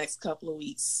over the next couple of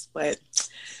weeks. But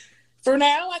for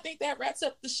now, I think that wraps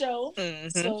up the show.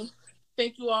 So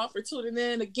thank you all for tuning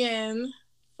in again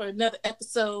for another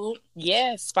episode.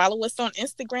 Yes, follow us on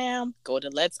Instagram. Go to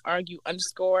Let's Argue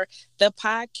 _the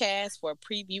podcast for a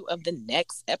preview of the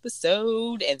next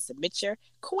episode and submit your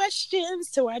questions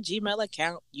to our Gmail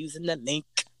account using the link.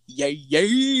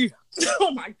 Yay.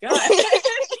 Oh my God.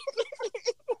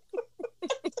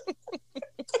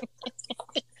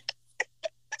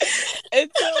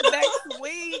 Until next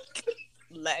week,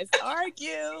 let's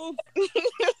argue.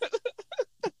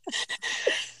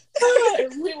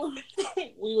 We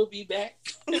will be back.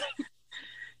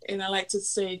 And I like to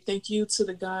say thank you to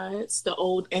the gods, the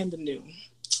old and the new.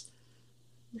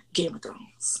 Game of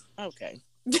Thrones. Okay.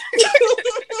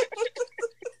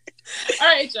 All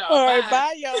right, y'all. All right,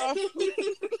 bye y'all.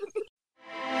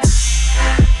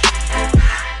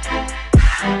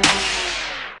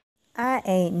 I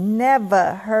ain't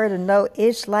never heard of no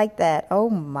itch like that. Oh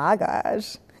my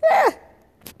gosh.